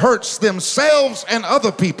person hurts themselves and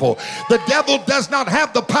other people. The devil does not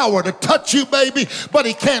have the power to touch you, baby, but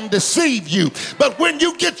he can deceive you. But when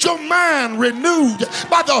you get your mind renewed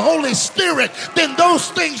by the Holy Spirit, then those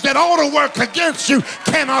things that ought to work against you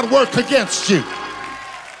cannot work against you.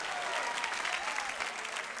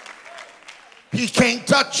 He can't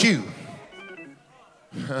touch you.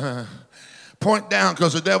 Point down,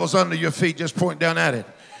 because the devil's under your feet. Just point down at it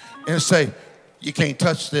and say, you can't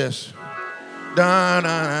touch this. Da,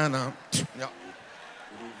 da, da, da.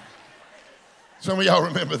 Some of y'all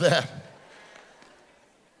remember that.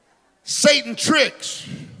 Satan tricks.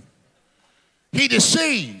 He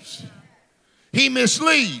deceives. He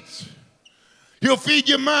misleads. He'll feed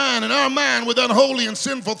your mind and our mind with unholy and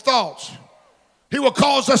sinful thoughts. He will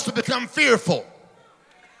cause us to become fearful,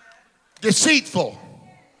 deceitful,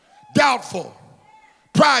 doubtful,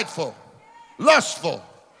 prideful, lustful,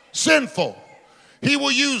 sinful. He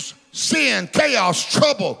will use sin, chaos,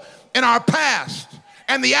 trouble in our past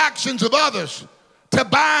and the actions of others to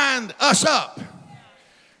bind us up.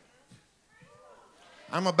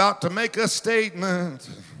 I'm about to make a statement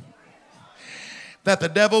that the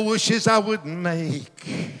devil wishes I wouldn't make.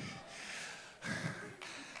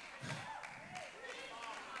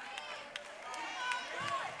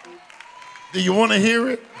 Do you want to hear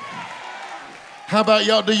it? How about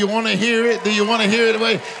y'all? Do you want to hear it? Do you want to hear it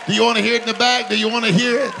away? Do you want to hear it in the back? Do you want to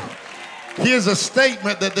hear it? Here's a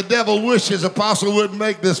statement that the devil wishes Apostle wouldn't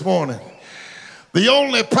make this morning. The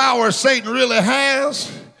only power Satan really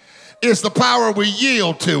has is the power we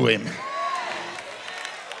yield to him.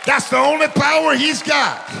 That's the only power he's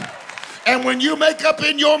got. And when you make up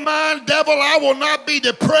in your mind, devil, I will not be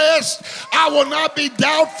depressed. I will not be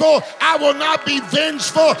doubtful. I will not be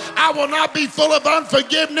vengeful. I will not be full of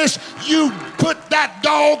unforgiveness. You put that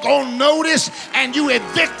dog on notice and you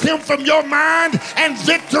evict him from your mind and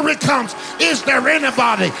victory comes. Is there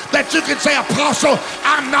anybody that you can say, Apostle,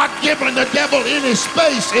 I'm not giving the devil any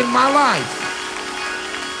space in my life?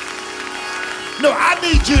 No, I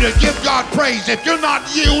need you to give God praise. If you're not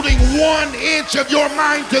yielding 1 inch of your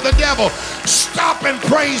mind to the devil, stop and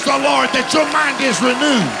praise the Lord that your mind is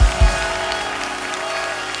renewed.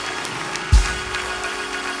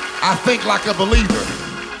 I think like a believer.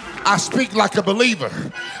 I speak like a believer.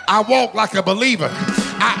 I walk like a believer.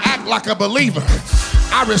 I act like a believer.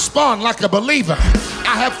 I respond like a believer.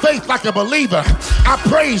 I have faith like a believer. I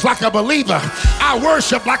praise like a believer. I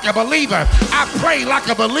worship like a believer. I pray like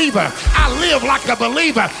a believer. I live like a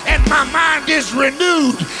believer. And my mind is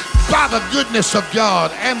renewed by the goodness of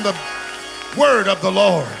God and the word of the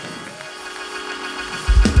Lord.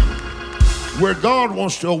 Where God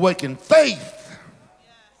wants to awaken faith,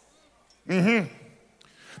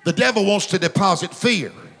 the devil wants to deposit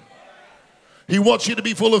fear. He wants you to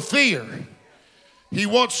be full of fear. He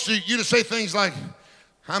wants you to say things like,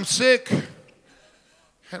 I'm sick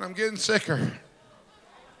and I'm getting sicker.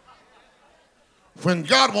 When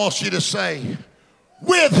God wants you to say,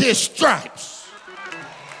 with his stripes,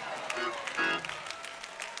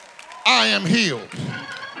 I am healed.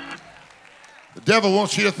 The devil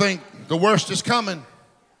wants you to think the worst is coming.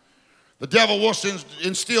 The devil wants to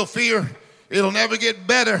instill fear. It'll never get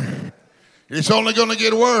better. It's only going to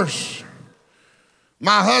get worse.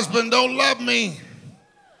 My husband don't love me.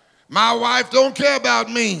 My wife don't care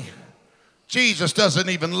about me. Jesus doesn't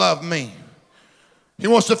even love me. He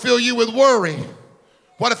wants to fill you with worry.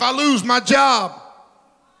 What if I lose my job?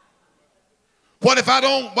 What if I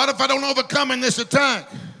don't overcome in this attack?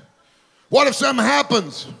 What if something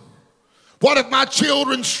happens? What if my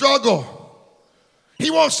children struggle?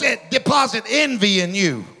 He wants to deposit envy in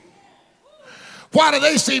you. Why do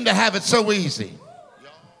they seem to have it so easy?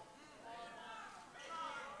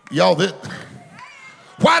 Y'all,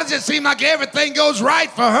 why does it seem like everything goes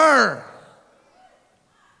right for her?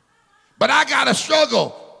 But I got to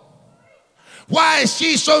struggle. Why is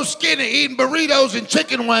she so skinny eating burritos and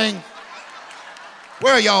chicken wing?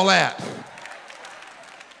 Where are y'all at?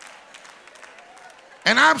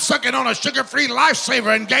 And I'm sucking on a sugar-free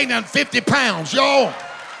lifesaver and gaining 50 pounds, y'all.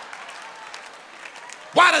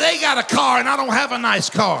 Why do they got a car and I don't have a nice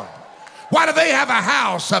car? Why do they have a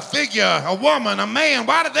house, a figure, a woman, a man?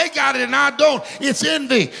 Why do they got it and I don't? It's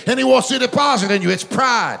envy, and he wants to deposit in you. It's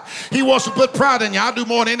pride. He wants to put pride in you. I do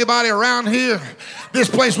more than anybody around here. This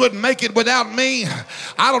place wouldn't make it without me.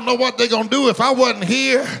 I don't know what they're going to do if I wasn't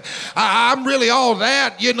here. I'm really all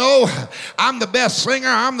that, you know. I'm the best singer.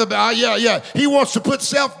 Yeah. He wants to put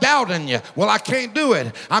self-doubt in you. Well, I can't do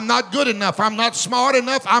it. I'm not good enough. I'm not smart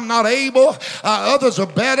enough. I'm not able. Others are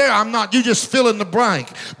better. I'm not. You just fill in the blank.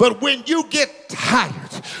 But when you get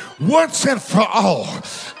tired once and for all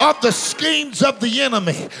of the schemes of the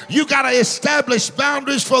enemy, you got to establish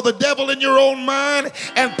boundaries for the devil in your own mind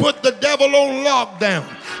and put the devil on lockdown.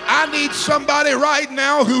 I need somebody right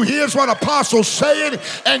now who hears what Apostle's saying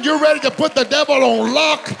and you're ready to put the devil on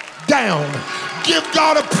lockdown. Give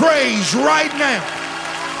God a praise right now.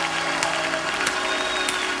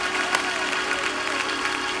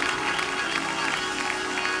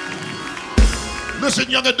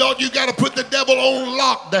 Listen, young adult, you got to put the devil on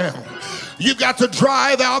lockdown. You got to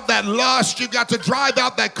drive out that lust. You got to drive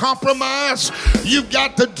out that compromise. You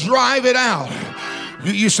got to drive it out.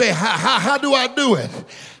 You say, how do I do it?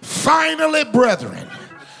 Finally, brethren,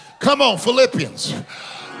 come on, Philippians.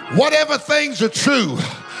 Whatever things are true,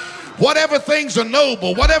 whatever things are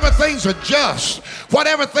noble, whatever things are just,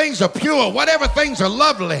 whatever things are pure, whatever things are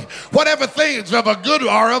lovely, whatever things are of a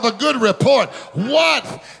good report,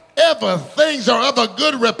 whatever things are of a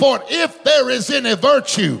good report, if there is any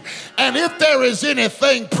virtue and if there is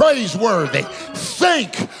anything praiseworthy,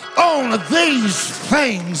 think on these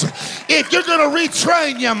things. If you're going to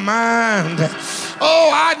retrain your mind,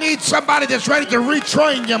 I need somebody that's ready to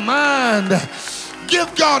retrain your mind.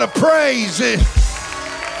 Give God a praise.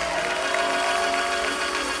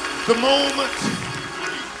 The moment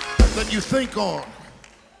that you think on,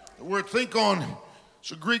 the word think on,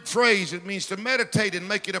 it's a Greek phrase. It means to meditate and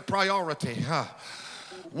make it a priority.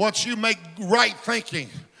 Once you make right thinking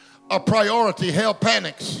a priority, hell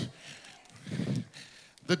panics.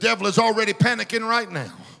 The devil is already panicking right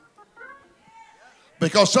now.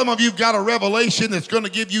 Because some of you got a revelation that's going to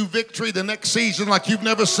give you victory the next season like you've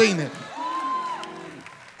never seen it.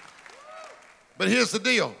 But here's the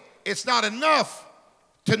deal. It's not enough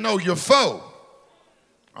to know your foe.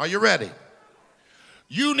 Are you ready?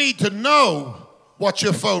 You need to know what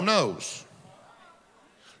your foe knows.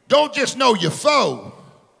 Don't just know your foe.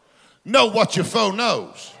 know what your foe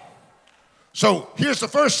knows. So here's the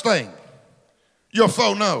first thing your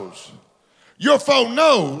foe knows. Your foe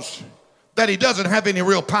knows that he doesn't have any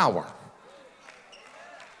real power.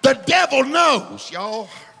 The devil knows, y'all,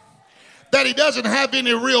 that he doesn't have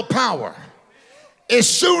any real power. As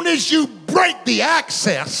soon as you break the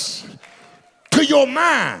access to your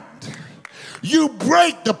mind, you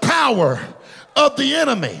break the power of the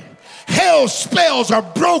enemy. Hell's spells are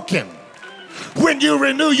broken when you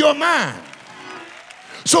renew your mind.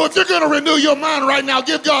 So if you're going to renew your mind right now,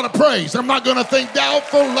 give God a praise. I'm not going to think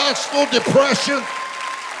doubtful, lustful, depression.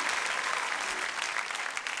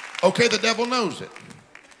 Okay, the devil knows it.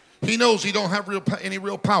 He knows he don't have any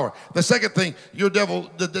real power. The second thing,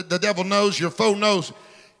 the devil knows, your foe knows,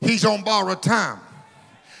 he's on borrowed time.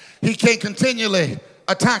 He can't continually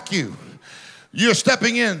attack you. You're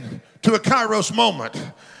stepping in to a Kairos moment.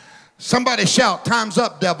 Somebody shout, time's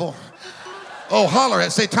up, devil. Oh, holler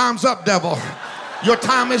and say, time's up, devil. Your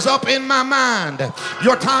time is up in my mind.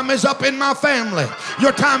 Your time is up in my family.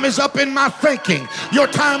 Your time is up in my thinking. Your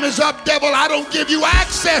time is up, devil. I don't give you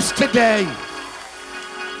access today.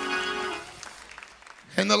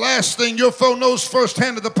 And the last thing, your foe knows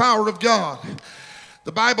firsthand of the power of God.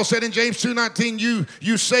 The Bible said in James 2:19,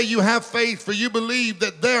 you say you have faith, for you believe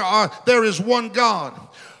that there is one God.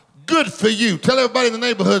 Good for you. Tell everybody in the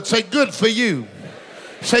neighborhood, say good for you.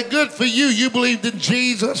 Say good for you. You believed in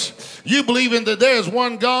Jesus. You believe in that there is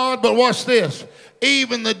one God. But watch this.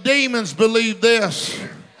 Even the demons believe this.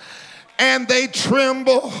 And they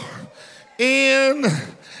tremble in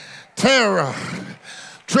terror.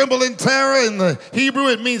 Tremble in terror. In the Hebrew,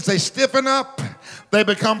 it means they stiffen up. They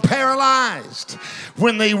become paralyzed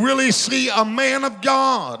when they really see a man of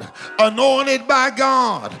God, anointed by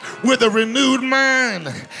God, with a renewed mind.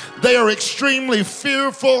 They are extremely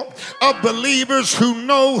fearful of believers who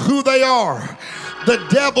know who they are. The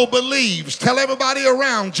devil believes. Tell everybody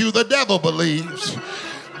around you, the devil believes.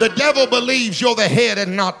 The devil believes you're the head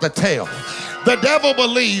and not the tail. The devil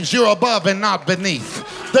believes you're above and not beneath.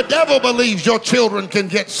 The devil believes your children can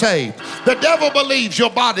get saved. The devil believes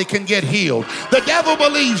your body can get healed. The devil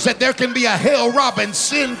believes that there can be a hell-robbing,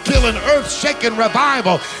 sin-killing, earth-shaking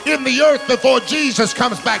revival in the earth before Jesus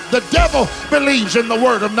comes back. The devil believes in the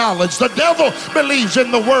word of knowledge. The devil believes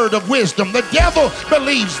in the word of wisdom. The devil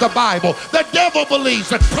believes the Bible. The devil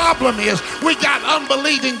believes. The problem is we got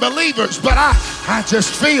unbelieving believers, but I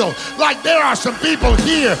just feel like there are some people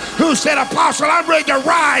here who said, Apostle, I'm ready to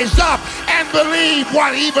rise up and believe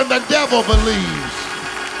what even the devil believes.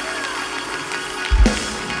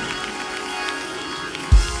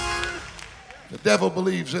 The devil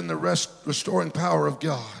believes in the restoring power of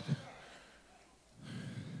God.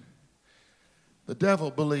 The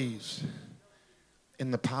devil believes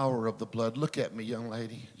in the power of the blood. Look at me, young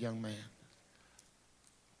lady, young man.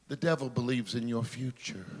 The devil believes in your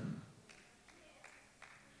future.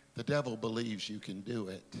 The devil believes you can do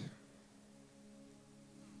it.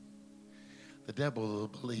 The devil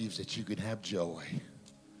believes that you can have joy.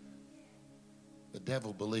 The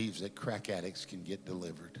devil believes that crack addicts can get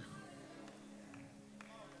delivered.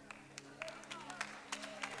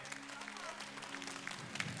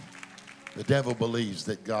 The devil believes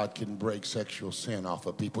that God can break sexual sin off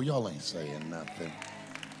of people. Y'all ain't saying nothing.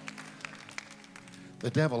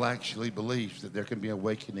 The devil actually believes that there can be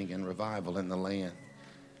awakening and revival in the land.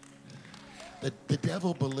 The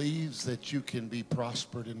devil believes that you can be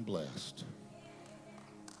prospered and blessed.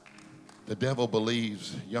 The devil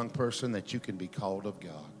believes, young person, that you can be called of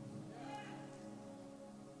God.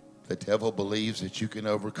 The devil believes that you can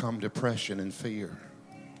overcome depression and fear.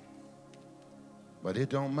 But it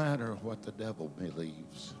don't matter what the devil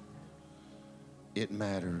believes. It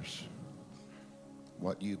matters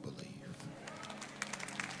what you believe.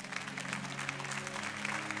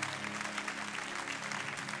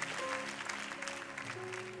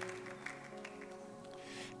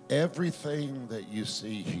 Everything that you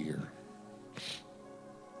see here,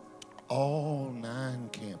 all 9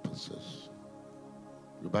 campuses.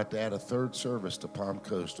 We're about to add a 3rd service to Palm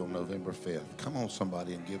Coast on November 5th. Come on,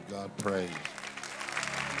 somebody, and give God praise.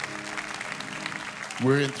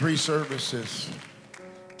 We're in 3 services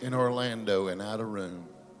in Orlando and out of room,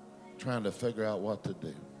 trying to figure out what to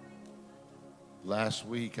do. Last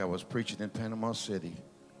week, I was preaching in Panama City,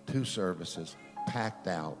 2 services, packed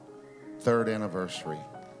out, 3rd anniversary.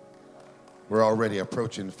 We're already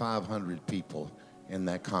approaching 500 people in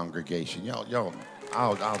that congregation.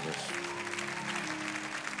 I'll just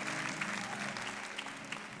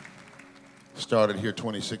started here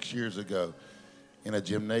 26 years ago in a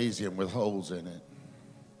gymnasium with holes in it.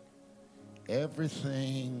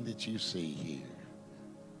 Everything that you see here,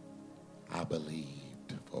 I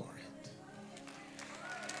believed for it.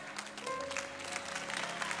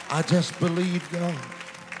 I just believe God.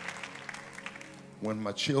 When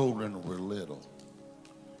my children were little,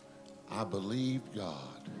 I believed God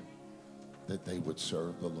that they would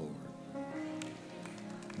serve the Lord.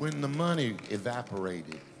 When the money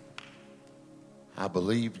evaporated, I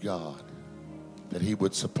believed God that he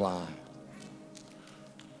would supply.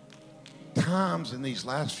 Times in these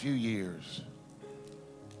last few years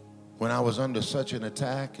when I was under such an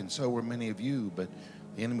attack, and so were many of you, but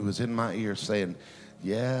the enemy was in my ear saying,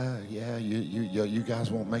 yeah, you guys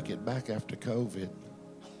won't make it back after COVID.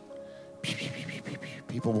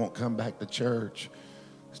 People won't come back to church.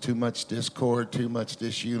 There's too much discord, too much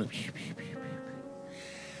disunity.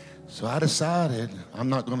 So I decided I'm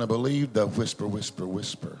not going to believe the whisper, whisper,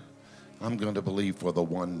 whisper. I'm going to believe for the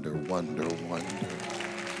wonder, wonder, wonder.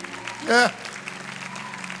 Yeah.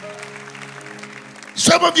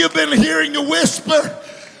 Some of you have been hearing the whisper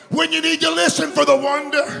when you need to listen for the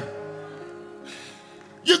wonder.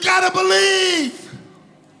 You got to believe.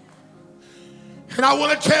 And I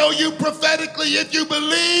want to tell you prophetically, if you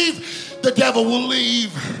believe, the devil will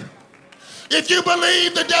leave. If you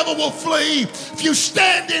believe, the devil will flee. If you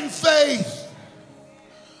stand in faith.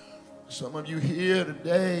 Some of you here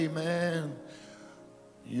today, man,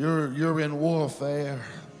 you're in warfare.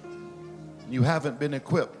 You haven't been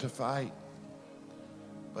equipped to fight.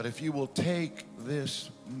 But if you will take this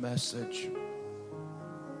message,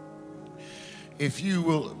 if you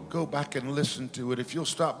will go back and listen to it, if you'll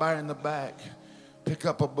stop by in the back, pick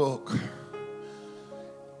up a book,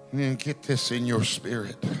 and get this in your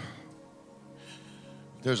spirit.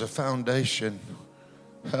 There's a foundation.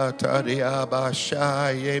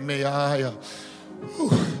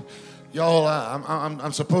 Y'all,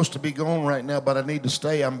 I'm supposed to be gone right now, but I need to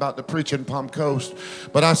stay. I'm about to preach in Palm Coast.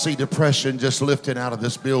 But I see depression just lifting out of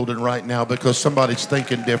this building right now because somebody's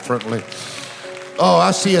thinking differently. Oh,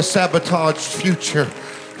 I see a sabotaged future.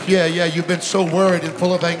 Yeah, you've been so worried and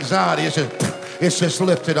full of anxiety. It's just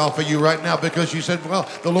lifted off of you right now because you said, well,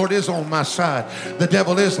 the Lord is on my side. The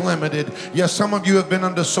devil is limited. Yes, some of you have been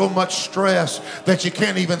under so much stress that you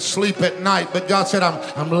can't even sleep at night. But God said,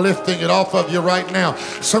 I'm lifting it off of you right now.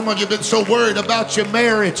 Some of you have been so worried about your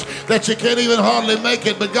marriage that you can't even hardly make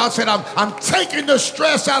it. But God said, I'm taking the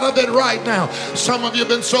stress out of it right now. Some of you have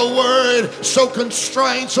been so worried, so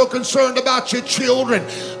constrained, so concerned about your children.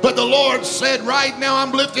 But the Lord said, right now,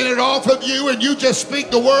 I'm lifting it off of you. And you just speak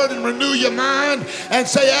the word and renew your mind. And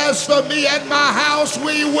say, as for me and my house,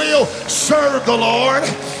 we will serve the Lord.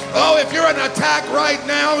 Oh, if you're in an attack right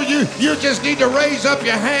now, you just need to raise up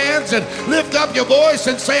your hands and lift up your voice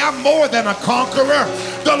and say, I'm more than a conqueror.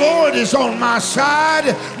 The Lord is on my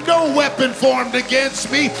side. No weapon formed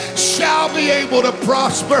against me shall be able to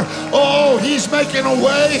prosper. Oh, he's making a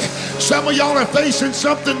way. Some of y'all are facing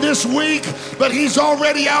something this week, but he's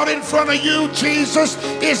already out in front of you. Jesus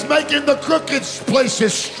is making the crooked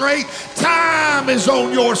places straight. Time is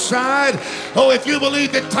on your side. Oh, if you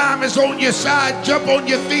believe that time is on your side, jump on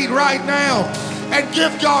your feet right now and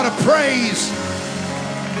give God a praise.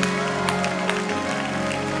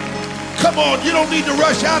 Come on, you don't need to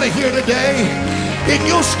rush out of here today. If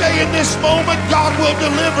you'll stay in this moment, God will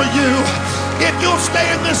deliver you. If you'll stay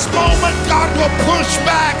in this moment, God will push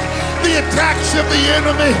back the attacks of the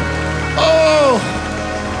enemy. Oh.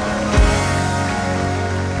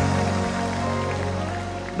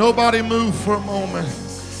 Nobody move for a moment.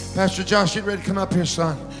 Pastor Josh, get ready to come up here,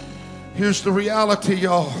 son. Here's the reality,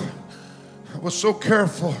 y'all. I was so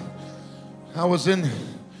careful. I was in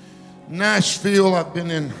Nashville. I've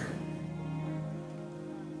been in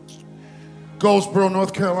Goldsboro,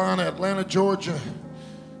 North Carolina, Atlanta, Georgia.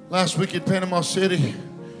 Last week in Panama City.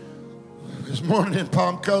 This morning in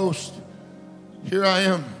Palm Coast. Here I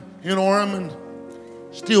am in Ormond,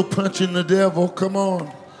 still punching the devil. Come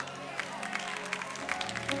on.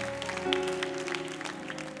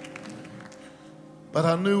 But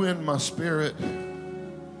I knew in my spirit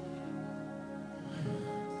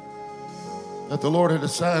that the Lord had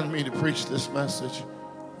assigned me to preach this message,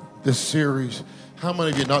 this series. How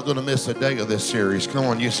many of you are not going to miss a day of this series? Come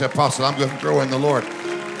on, you say, Apostle, I'm going to grow in the Lord.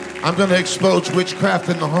 I'm going to expose witchcraft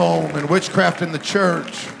in the home and witchcraft in the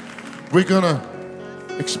church. We're going to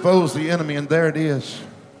expose the enemy, and there it is.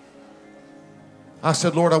 I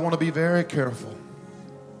said, Lord, I want to be very careful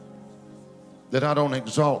that I don't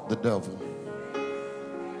exalt the devil,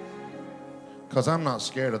 because I'm not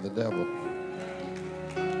scared of the devil.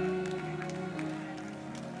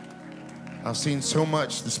 I've seen so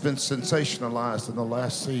much that's been sensationalized in the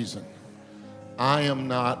last season. I am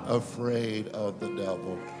not afraid of the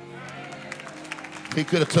devil. He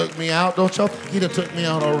could have took me out, don't y'all? He'd have took me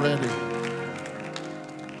out already.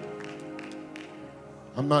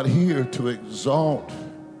 I'm not here to exalt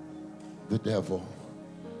the devil.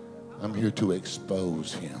 I'm here to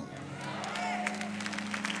expose him.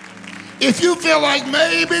 If you feel like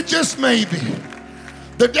maybe, just maybe,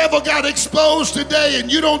 the devil got exposed today and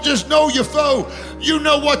you don't just know your foe, you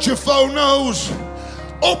know what your foe knows.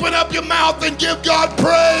 Open up your mouth and give God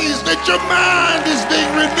praise that your mind is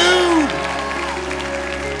being renewed.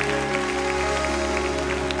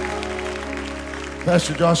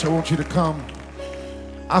 Pastor Josh, I want you to come.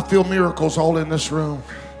 I feel miracles all in this room.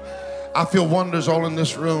 I feel wonders all in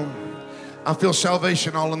this room. I feel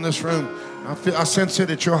salvation all in this room. I sense it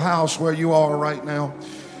at your house where you are right now.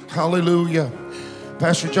 Hallelujah.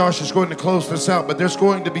 Pastor Josh is going to close this out, but there's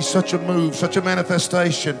going to be such a move, such a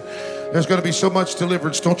manifestation. There's going to be so much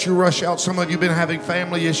deliverance. Don't you rush out. Some of you have been having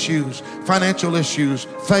family issues, financial issues,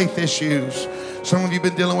 faith issues. Some of you have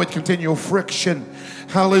been dealing with continual friction.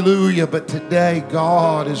 Hallelujah. But today,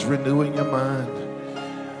 God is renewing your mind.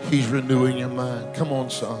 He's renewing your mind. Come on,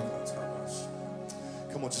 son.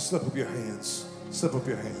 Come on, just slip up your hands. Slip up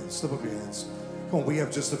your hands. Slip up your hands. Come on, we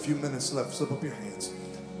have just a few minutes left. Slip up your hands.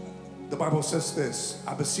 The Bible says this: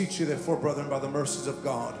 I beseech you therefore, brethren, by the mercies of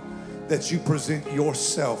God, that you present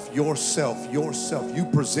yourself. You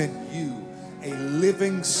present you a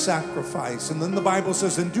living sacrifice. And then the Bible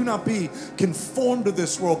says, and do not be conformed to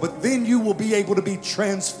this world, but then you will be able to be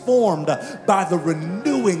transformed by the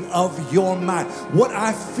renewing of your mind. What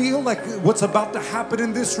I feel like what's about to happen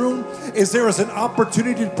in this room is there is an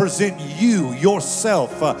opportunity to present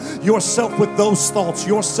yourself with those thoughts,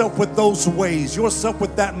 yourself with those ways, yourself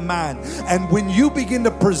with that mind. And when you begin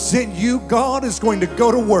to present you, God is going to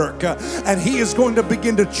go to work and He is going to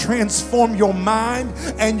begin to transform your mind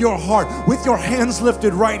and your heart. With your hands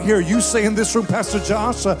lifted right here, you say in this room, Pastor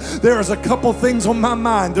Josh, there's a couple things on my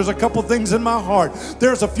mind. There's a couple things in my heart.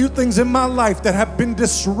 There's a few things in my life that have been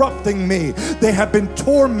disrupting me. They have been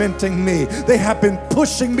tormenting me. They have been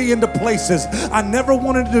pushing me into places I never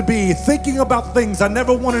wanted to be, thinking about things I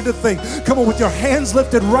never wanted to think. Come on, with your hands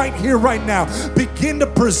lifted right here, right now, begin to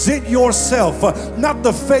present yourself, not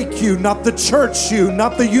the fake you, not the church you,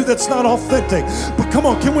 not the you that's not authentic. But come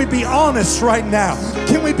on, can we be honest right now?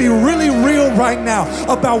 Can we be really real right now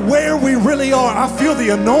about where we really are? I feel the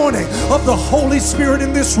anointing of the Holy Spirit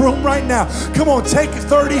in this room right now. Come on, take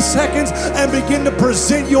 30 seconds and begin to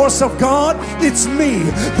present yourself. God, it's me.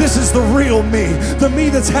 This is the real me. The me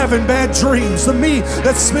that's having bad dreams. The me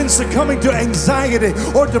that's been succumbing to anxiety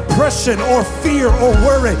or depression or fear or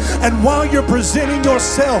worry. And while you're presenting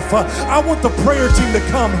yourself, I want the prayer team to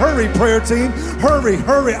come. Hurry, prayer team. Hurry,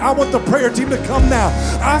 hurry. I want the prayer team to come now.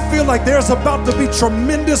 I feel like there's about to be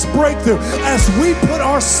tremendous breakthrough as we put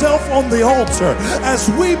ourselves on the altar, as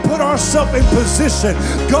we put ourselves in position.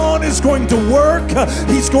 God is going to work.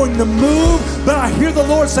 He's going to move. But I hear the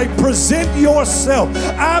Lord say, present yourself.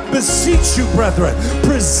 I beseech you, brethren,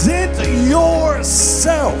 present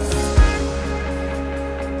yourself.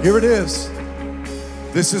 Here it is.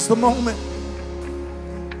 This is the moment.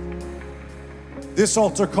 This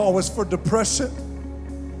altar call is for depression.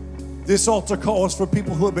 This altar call is for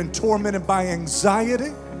people who have been tormented by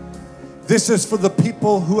anxiety. This is for the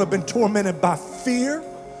people who have been tormented by fear.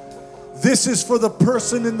 This is for the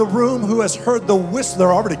person in the room who has heard the whisper.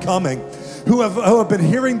 They're already coming. Who have been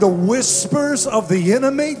hearing the whispers of the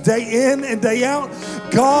enemy day in and day out.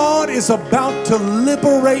 God is about to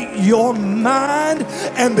liberate your mind,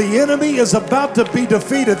 and the enemy is about to be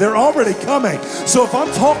defeated. They're already coming. So if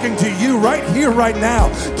I'm talking to you right here, right now,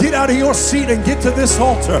 get out of your seat and get to this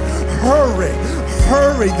altar. Hurry.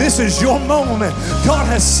 Hurry, this is your moment. God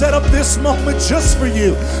has set up this moment just for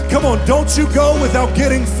you. Come on, don't you go without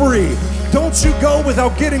getting free. Don't you go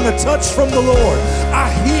without getting a touch from the Lord. I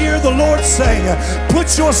hear the Lord saying,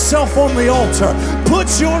 put yourself on the altar. Put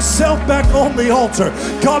yourself back on the altar.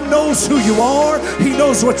 God knows who you are. He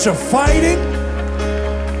knows what you're fighting.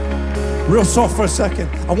 Real soft for a second.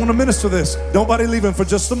 I want to minister this. Nobody leaving for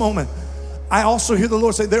just a moment. I also hear the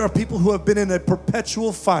Lord say there are people who have been in a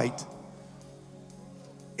perpetual fight.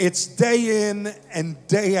 It's day in and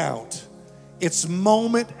day out. It's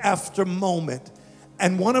moment after moment.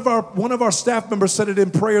 And one of our staff members said it in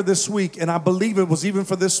prayer this week, and I believe it was even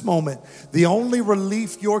for this moment. The only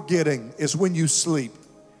relief you're getting is when you sleep.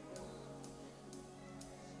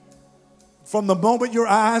 From the moment your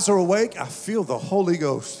eyes are awake, I feel the Holy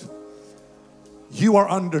Ghost. You are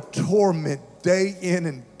under torment day in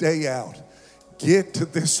and day out. Get to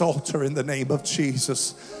this altar in the name of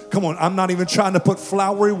Jesus. Come on, I'm not even trying to put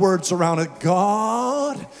flowery words around it.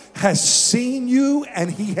 God has seen you, and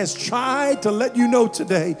He has tried to let you know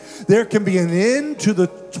today there can be an end to the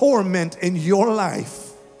torment in your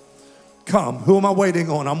life. Come, who am I waiting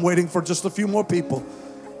on? I'm waiting for just a few more people.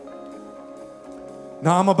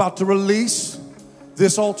 Now I'm about to release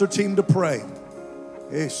this altar team to pray.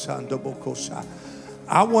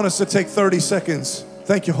 I want us to take 30 seconds.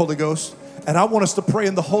 Thank you, Holy Ghost. And I want us to pray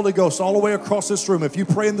in the Holy Ghost all the way across this room. If you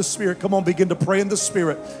pray in the Spirit, come on, begin to pray in the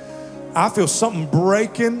Spirit. I feel something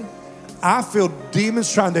breaking. I feel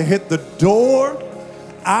demons trying to hit the door.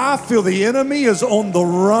 I feel the enemy is on the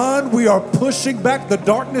run. We are pushing back the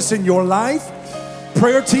darkness in your life.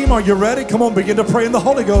 Prayer team, are you ready? Come on, begin to pray in the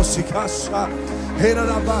Holy Ghost.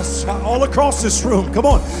 All across this room. Come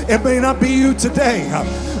on. It may not be you today,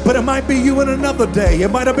 but it might be you in another day.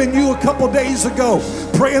 It might have been you a couple days ago.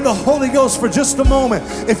 Pray in the Holy Ghost for just a moment.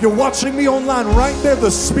 If you're watching me online, right there,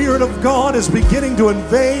 the Spirit of God is beginning to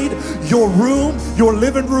invade your room, your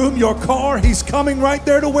living room, your car. He's coming right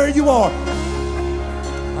there to where you are.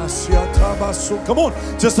 Come on,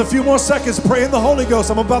 just a few more seconds. Pray in the Holy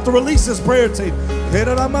Ghost. I'm about to release this prayer team.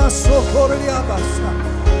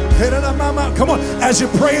 Come on, as you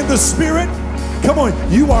pray in the Spirit, come on,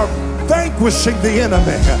 you are vanquishing the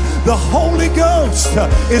enemy. The Holy Ghost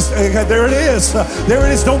is, there it is. There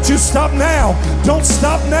it is. Don't you stop now. Don't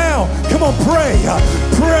stop now. Come on, pray,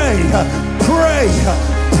 pray, pray.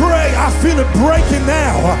 Pray. I feel it breaking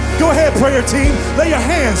now. Go ahead, prayer team. Lay your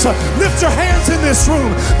hands. Lift your hands in this room.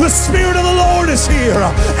 The Spirit of the Lord is here.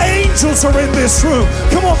 Angels are in this room.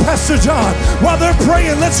 Come on, Pastor John. While they're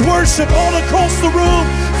praying, let's worship all across the room.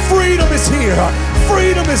 Freedom is here.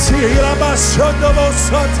 Freedom is here. Come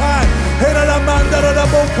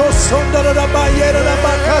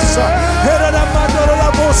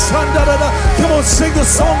on, sing the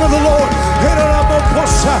song of the Lord.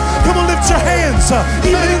 Come on, lift your hands.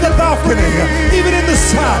 Even in the balcony, even in the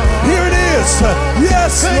side. Here it is.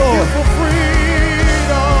 Yes, Lord. Thank you for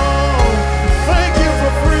freedom. Thank you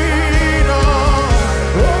for freedom.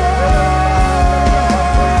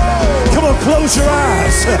 Come on, close your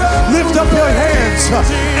eyes. Lift up your hands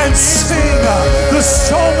and sing the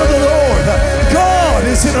song of the Lord. God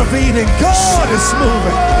is intervening. God is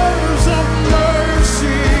moving.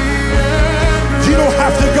 You don't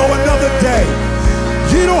have to go another day.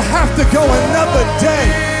 You don't have to go another day.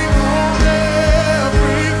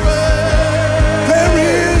 There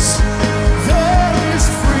is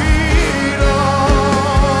freedom.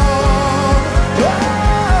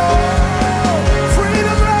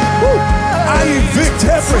 Freedom. I evict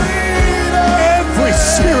every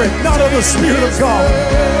spirit, not of the Spirit of God.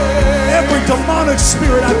 Every demonic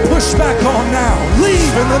spirit I push back on now.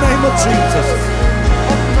 Leave in the name of Jesus.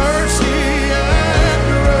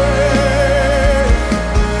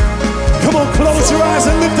 Come on, close your eyes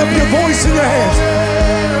and lift up your voice in your hands.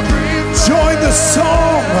 Join the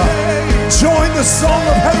song. Join the song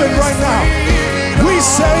of heaven right now. We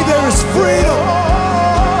say there is freedom.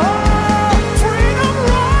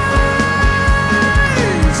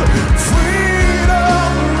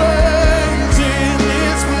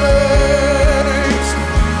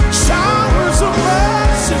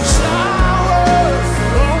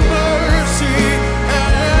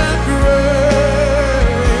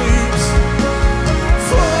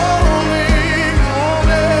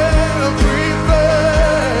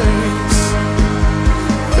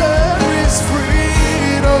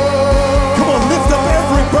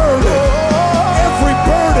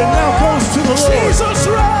 Jesus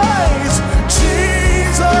rise,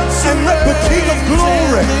 Jesus and let the King of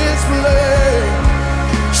Glory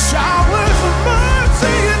showers of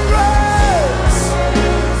mercy and grace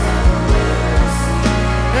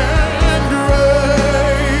and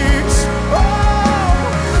grace,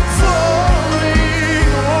 falling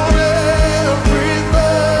on everything.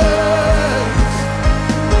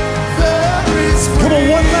 There is freedom. Come on,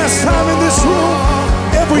 one last time in this room.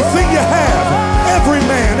 Everything you have. Every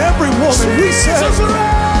man, every woman, we say, Jesus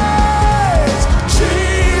reigns,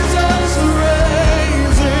 Jesus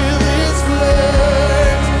reigns in this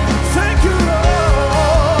place. Thank you,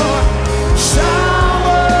 Lord.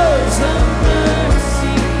 Showers of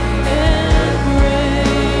mercy and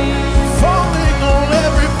grace, falling on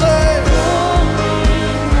everything,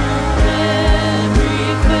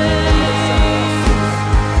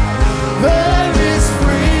 There is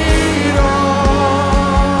freedom.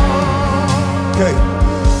 okay.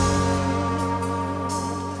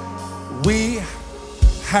 We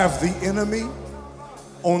have the enemy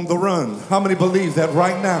on the run. How many believe that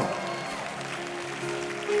right now?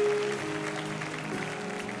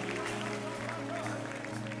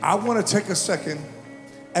 I want to take a second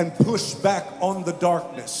and push back on the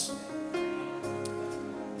darkness.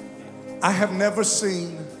 I have never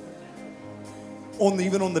seen,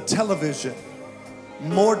 even on the television,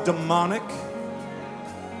 more demonic,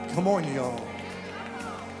 come on y'all,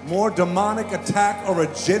 more demonic attack or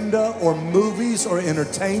agenda or movies or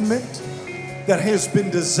entertainment that has been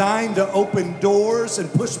designed to open doors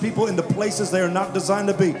and push people into places they are not designed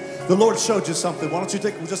to be. The Lord showed you something. Why don't you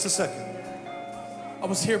take just a second? I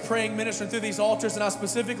was here praying, ministering through these altars, and I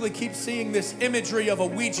specifically keep seeing this imagery of a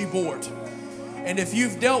Ouija board. And if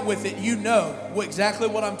you've dealt with it, you know exactly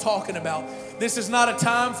what I'm talking about. This is not a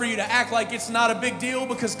time for you to act like it's not a big deal,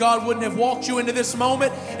 because God wouldn't have walked you into this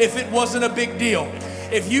moment if it wasn't a big deal.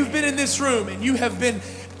 If you've been in this room and you have been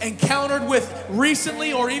encountered with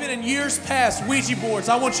recently or even in years past Ouija boards,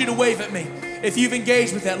 I want you to wave at me if you've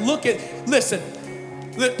engaged with that. Listen,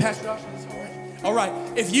 Pastor Josh, all right,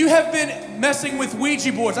 if you have been messing with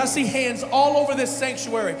Ouija boards, I see hands all over this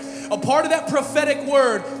sanctuary. A part of that prophetic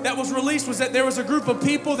word that was released was that there was a group of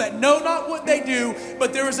people that know not what they do,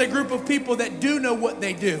 but there is a group of people that do know what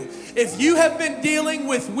they do. If you have been dealing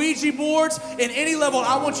with Ouija boards in any level,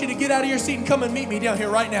 I want you to get out of your seat and come and meet me down here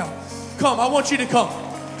right now. Come, I want you to come.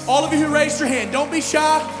 All of you who raised your hand, don't be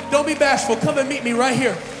shy, don't be bashful. Come and meet me right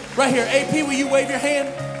here. Right here. AP, will you wave your hand?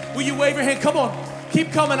 Will you wave your hand? Come on.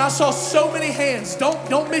 Keep coming. I saw so many hands.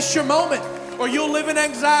 Don't miss your moment, or you'll live in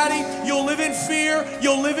anxiety, you'll live in fear,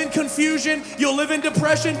 you'll live in confusion, you'll live in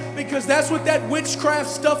depression, because that's what that witchcraft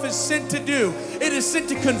stuff is sent to do. It is sent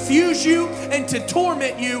to confuse you and to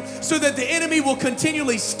torment you so that the enemy will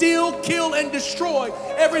continually steal, kill, and destroy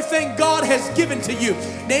everything God has given to you.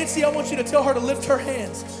 Nancy, I want you to tell her to lift her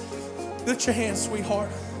hands. Lift your hands, sweetheart.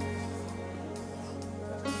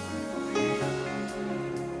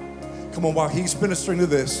 Come on, while he's ministering to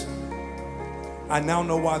this, I now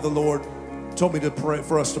know why the Lord told me to pray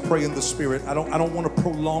for us to pray in the Spirit. I don't want to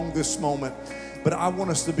prolong this moment, but I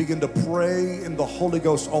want us to begin to pray in the Holy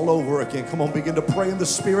Ghost all over again. Come on, begin to pray in the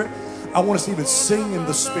Spirit. I want us to even sing in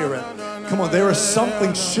the Spirit. Come on, there is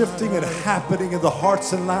something shifting and happening in the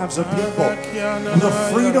hearts and lives of people. The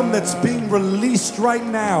freedom that's being released right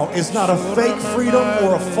now is not a fake freedom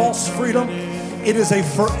or a false freedom. It is a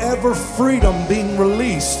forever freedom being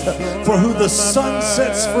released. For who the Son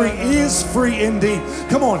sets free is free indeed.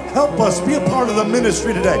 Come on, help us be a part of the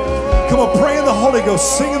ministry today. Come on, pray in the Holy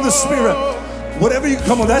Ghost, sing in the Spirit. Whatever you,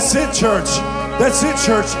 come on, that's it, church. That's it,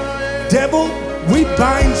 church. Devil, we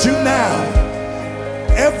bind you now.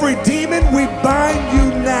 Every demon, we bind you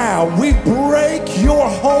now. We break your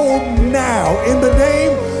hold now. In the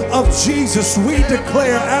name of Jesus, we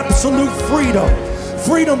declare absolute freedom.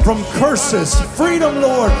 Freedom from curses, freedom,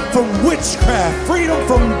 Lord, from witchcraft, freedom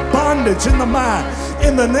from bondage in the mind.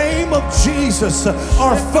 In the name of Jesus,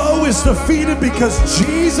 our foe is defeated because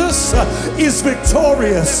Jesus is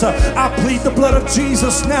victorious. I plead the blood of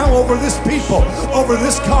Jesus now over this people, over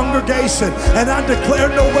this congregation, and I declare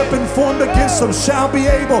no weapon formed against them shall be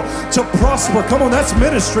able to prosper. Come on, that's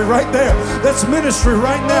ministry right there. That's ministry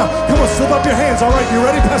right now. Come on, slip up your hands. All right, you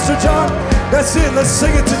ready, Pastor John? That's it. Let's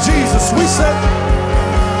sing it to Jesus. We said...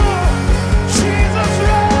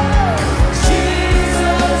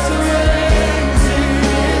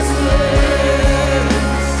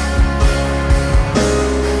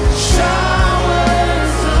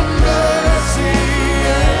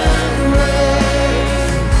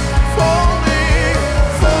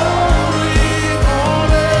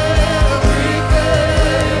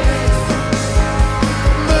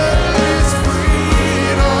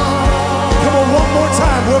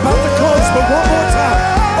 We're about to close, but one more time.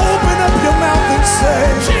 Open up your mouth and say,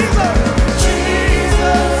 Jesus,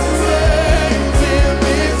 Jesus reigns in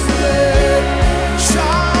this place.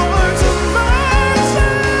 Showers of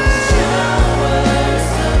mercy, showers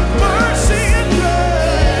of mercy and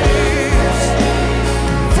grace.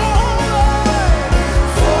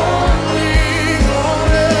 Falling on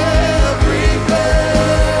every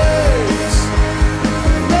place.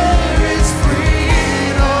 There is freedom.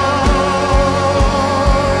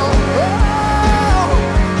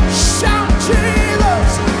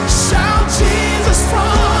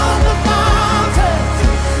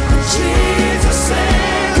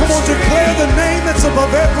 Declare the name that's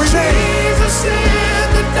above every name. Jesus in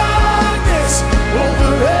the darkness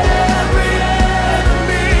over every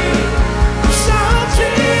enemy. Shout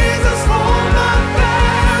Jesus for my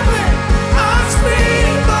family. I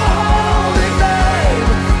speak the holy name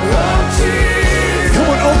of Jesus. Come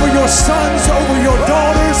on, over your sons, over your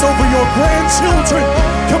daughters, over your grandchildren.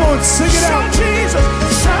 Come on, sing it out. Shout Jesus.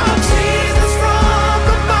 Shout Jesus from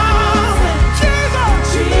the mountain. Jesus.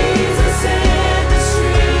 Jesus in the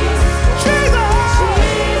street.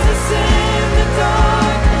 Jesus in the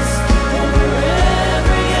darkness over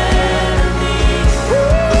every enemy.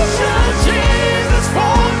 Shout Jesus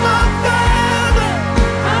for my family.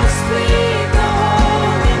 I speak the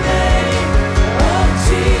holy name of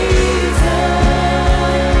Jesus.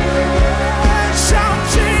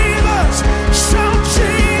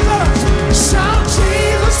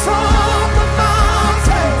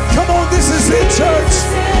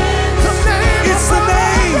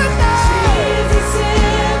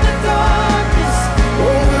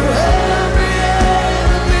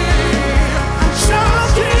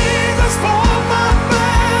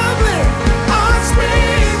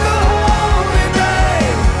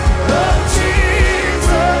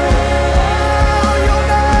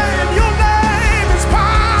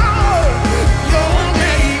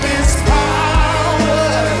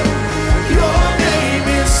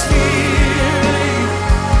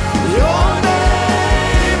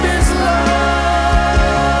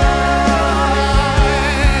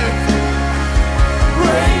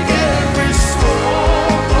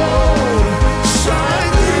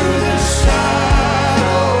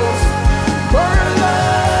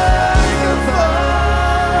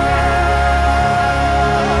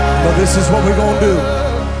 This is what we're going to do.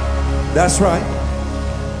 That's right.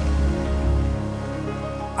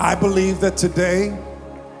 I believe that today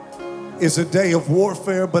is a day of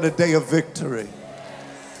warfare, but a day of victory.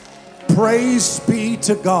 Praise be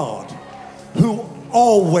to God, who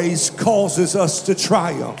always causes us to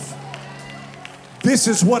triumph. This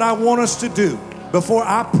is what I want us to do. Before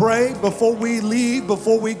I pray, before we leave,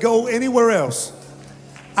 before we go anywhere else,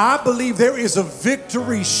 I believe there is a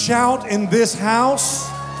victory shout in this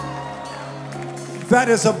house that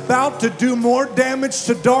is about to do more damage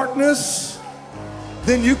to darkness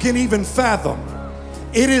than you can even fathom.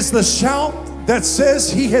 It is the shout that says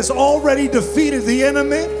he has already defeated the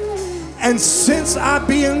enemy, and since I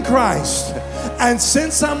be in Christ, and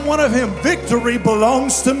since I'm one of him, victory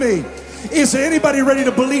belongs to me. Is there anybody ready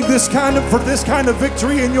to believe this kind of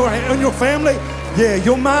victory in your family? Yeah,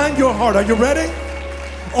 your mind, your heart. Are you ready?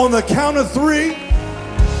 On the count of 3,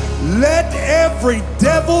 let every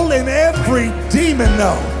devil and every demon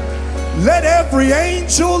know. Let every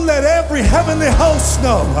angel, let every heavenly host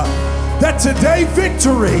know that today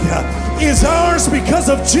victory is ours because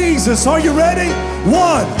of Jesus. Are you ready?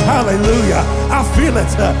 1, hallelujah. I feel it.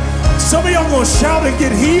 Some of y'all going to shout and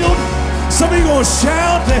get healed. Some of you going to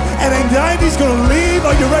shout and anxiety's going to leave.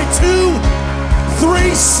 Are you ready? 2,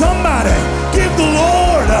 3, somebody give the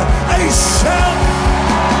Lord a shout.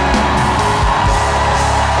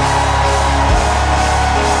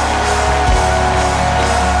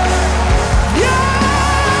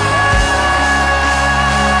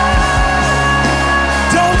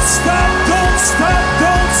 Stop,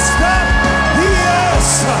 don't stop.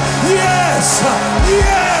 Yes, yes,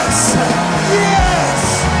 yes, yes.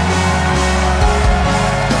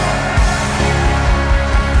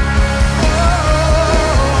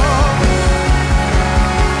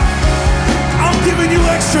 I'm giving you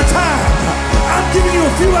extra time. I'm giving you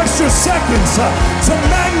a few extra seconds to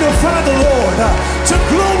magnify the Lord, to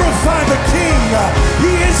glorify the King.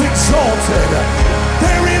 He is exalted.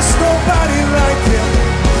 There is nobody like him.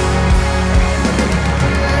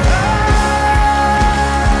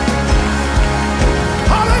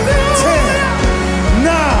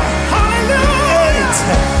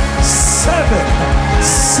 7,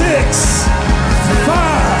 6, 5,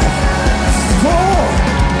 4,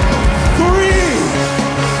 3,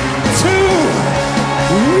 2,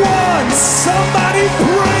 1. Somebody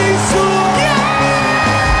praise the Lord.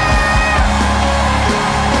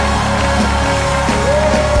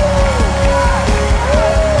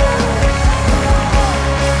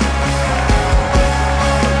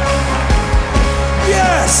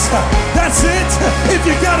 Yes, that's it. If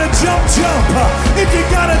you gotta jump, jump. If you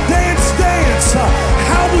gotta dance, dance.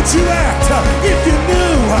 How would you act if you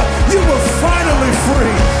knew you were finally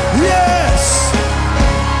free? Yes.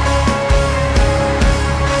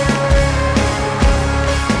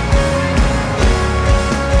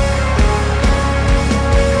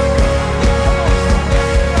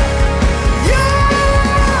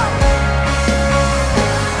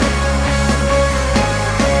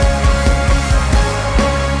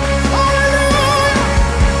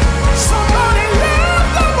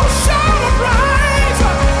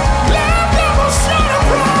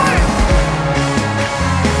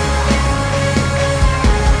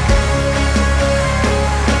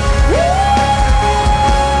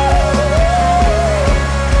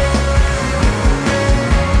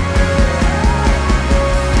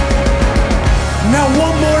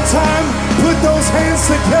 Hands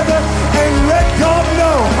together and let God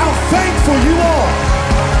know how thankful you are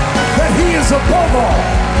that he is above all,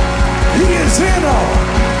 he is in all,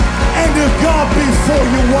 and if God be for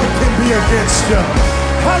you, what can be against you?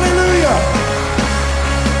 Hallelujah.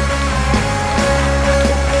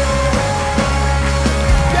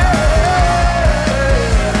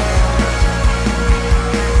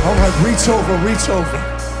 All right, reach over.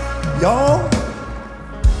 Y'all,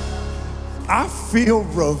 I feel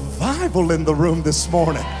revival in the room this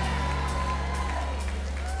morning.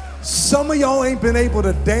 Some of y'all ain't been able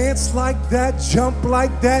to dance like that, jump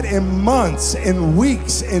like that in months, in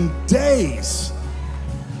weeks, in days.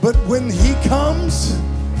 But when he comes,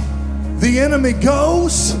 the enemy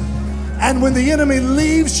goes. And when the enemy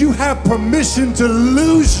leaves, you have permission to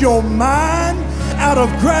lose your mind out of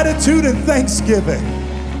gratitude and thanksgiving.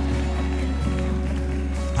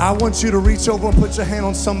 I want you to reach over and put your hand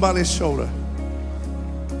on somebody's shoulder.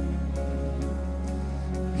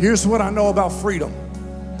 Here's what I know about freedom.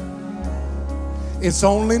 It's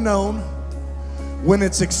only known when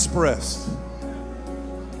it's expressed.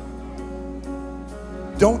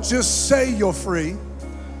 Don't just say you're free.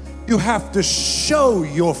 You have to show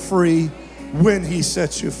you're free when he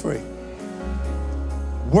sets you free.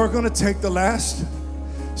 We're going to take the last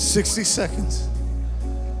 60 seconds.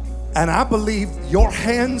 And I believe your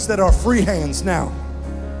hands that are free hands now,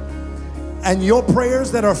 and your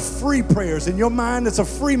prayers that are free prayers, in your mind that's a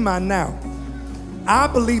free mind now, I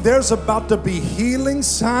believe there's about to be healing,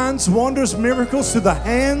 signs, wonders, miracles to the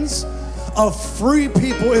hands of free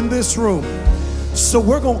people in this room. So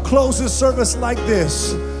we're going to close this service like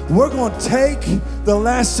this. We're going to take the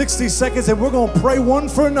last 60 seconds and we're going to pray one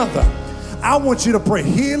for another. I want you to pray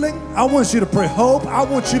healing. I want you to pray hope. I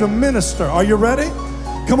want you to minister. Are you ready?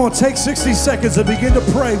 Come on, take 60 seconds and begin to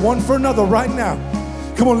pray one for another right now.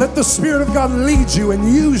 Come on, let the Spirit of God lead you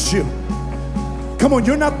and use you. Come on,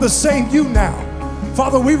 you're not the same you now.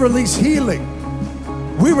 Father, we release healing.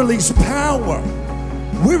 We release power.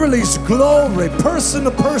 We release glory, person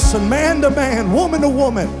to person, man to man, woman to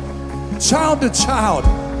woman, child to child.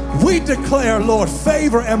 We declare, Lord,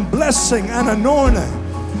 favor and blessing and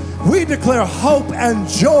anointing. We declare hope and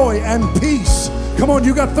joy and peace. Come on,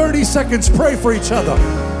 you got 30 seconds. Pray for each other.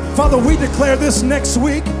 Father, we declare this next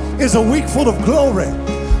week is a week full of glory.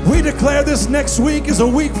 We declare this next week is a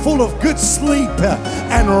week full of good sleep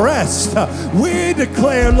and rest. We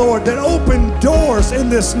declare, Lord, that open doors in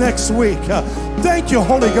this next week. Thank you,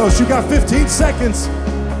 Holy Ghost. You got 15 seconds.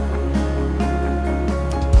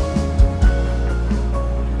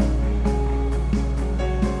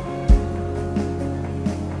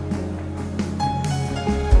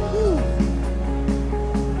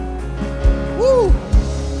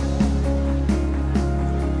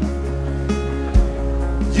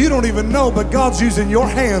 You don't even know, but God's using your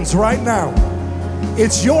hands right now.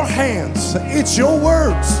 It's your hands. It's your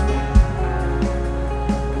words.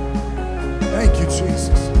 Thank you,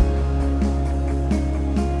 Jesus.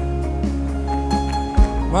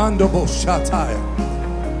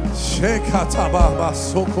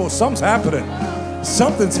 Something's happening.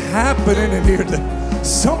 Something's happening in here.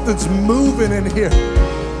 Something's moving in here.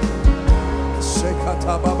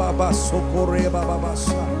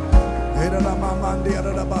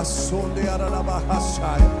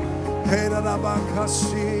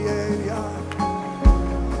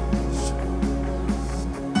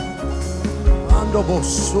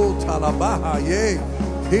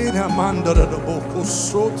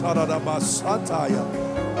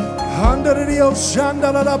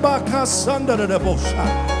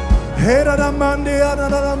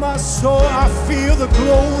 I feel the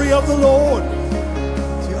glory of the Lord.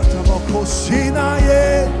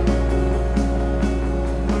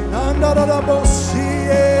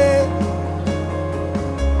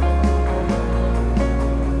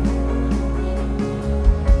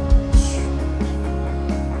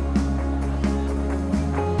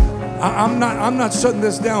 I'm not shutting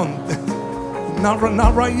this down. not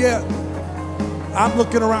right yet. I'm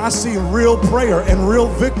looking around. I see real prayer and real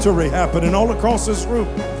victory happening all across this room.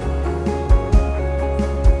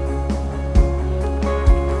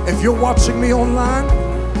 If you're watching me online,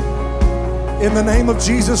 in the name of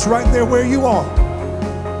Jesus, right there where you are,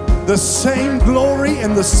 the same glory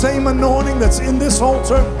and the same anointing that's in this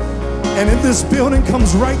altar and in this building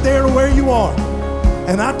comes right there where you are.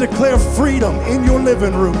 And I declare freedom in your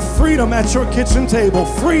living room, freedom at your kitchen table,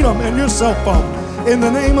 freedom in your cell phone, in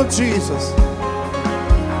the name of Jesus.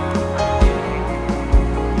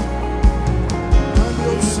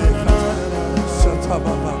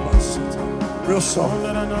 Real soft.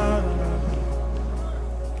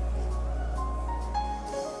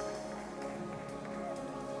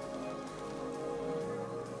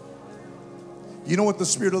 You know what the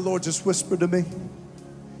Spirit of the Lord just whispered to me?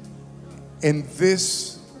 In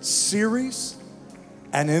this series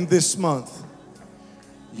and in this month,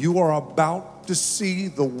 you are about to see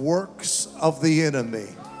the works of the enemy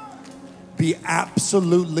be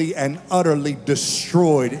absolutely and utterly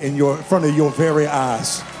destroyed in front of your very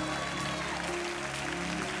eyes.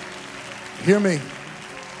 Hear me.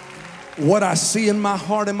 What I see in my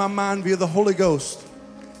heart and my mind via the Holy Ghost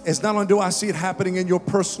is not only do I see it happening in your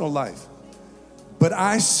personal life, but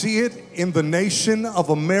I see it in the nation of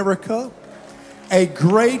America, a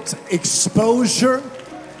great exposure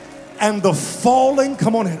and the falling,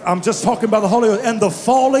 come on, I'm just talking about the Holy Ghost, and the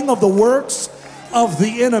falling of the works of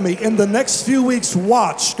the enemy. In the next few weeks,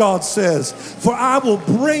 watch, God says, for I will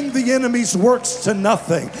bring the enemy's works to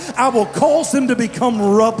nothing. I will cause them to become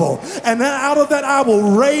rubble. And then out of that, I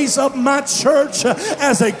will raise up my church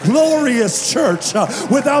as a glorious church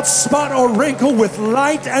without spot or wrinkle, with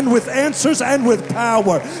light and with answers and with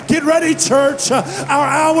power. Get ready, church. Our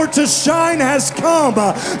hour to shine has come.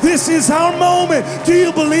 This is our moment. Do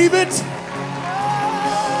you believe it?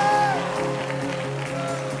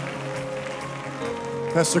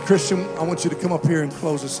 Pastor Christian, I want you to come up here and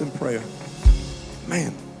close us in prayer.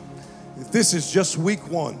 Man, This is just week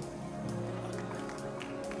 1.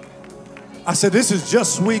 I said, this is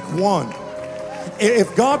just week 1.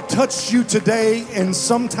 If God touched you today in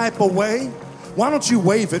some type of way, why don't you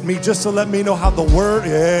wave at me just to let me know how the word,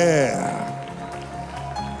 yeah.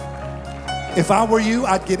 If I were you,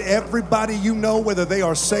 I'd get everybody you know, whether they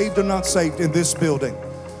are saved or not saved, in this building.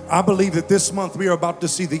 I believe that this month we are about to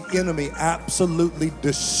see the enemy absolutely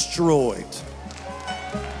destroyed.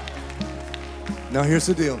 Now here's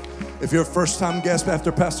the deal. If you're a first-time guest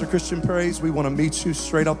after Pastor Christian prays, we want to meet you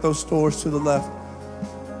straight out those doors to the left.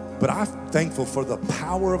 But I'm thankful for the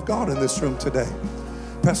power of God in this room today.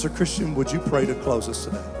 Pastor Christian, would you pray to close us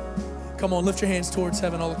today? Come on, lift your hands towards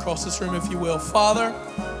heaven all across this room, if you will. Father,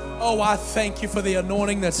 oh, I thank you for the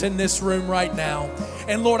anointing that's in this room right now.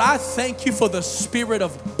 And Lord, I thank you for the spirit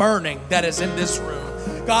of burning that is in this room.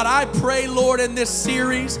 God, I pray, Lord, in this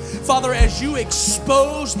series, Father, as you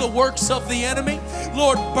expose the works of the enemy,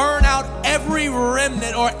 Lord, burn out every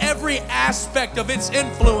remnant or every aspect of its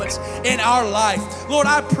influence in our life. Lord,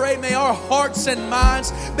 I pray, may our hearts and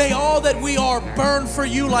minds, may all that we are burn for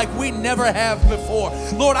you like we never have before.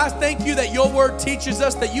 Lord, I thank you that your word teaches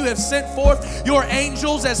us that you have sent forth your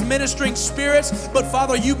angels as ministering spirits, but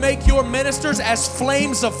Father, you make your ministers as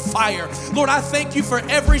flames of fire. Lord, I thank you for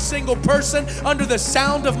every single person under the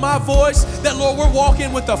sound of my voice, that Lord, we're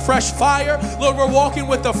walking with a fresh fire. Lord, we're walking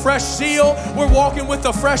with a fresh zeal. We're walking with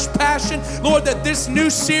a fresh passion. Lord, that this new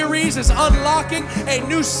series is unlocking a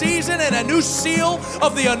new season and a new seal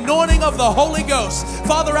of the anointing of the Holy Ghost.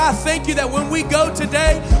 Father, I thank you that when we go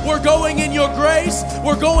today, we're going in your grace,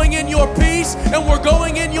 we're going in your peace, and we're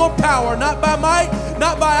going in your power, not by might,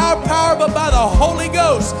 not by our power, but by the Holy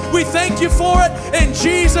Ghost. We thank you for it in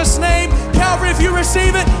Jesus' name. Calvary, if you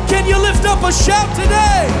receive it, can you lift up a shout today?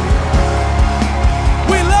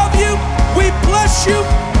 We love you. We bless you.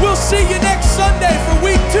 We'll see you next Sunday for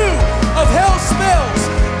week 2 of Hell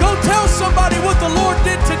Smells. Go tell somebody what the Lord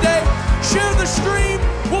did today. Share the stream.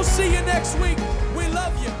 We'll see you next week. We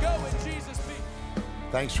love you. Go in Jesus' name.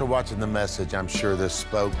 Thanks for watching the message. I'm sure this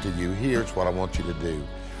spoke to you. Here's what I want you to do.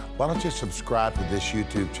 Why don't you subscribe to this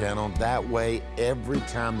YouTube channel? That way, every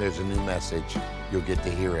time there's a new message, you'll get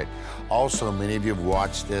to hear it. Also, many of you have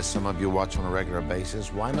watched this. Some of you watch on a regular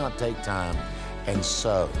basis. Why not take time and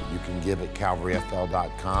sow? You can give at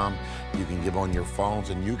calvaryfl.com. You can give on your phones,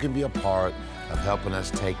 and you can be a part of helping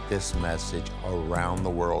us take this message around the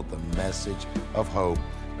world, the message of hope,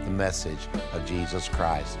 the message of Jesus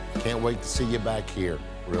Christ. Can't wait to see you back here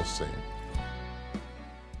real soon.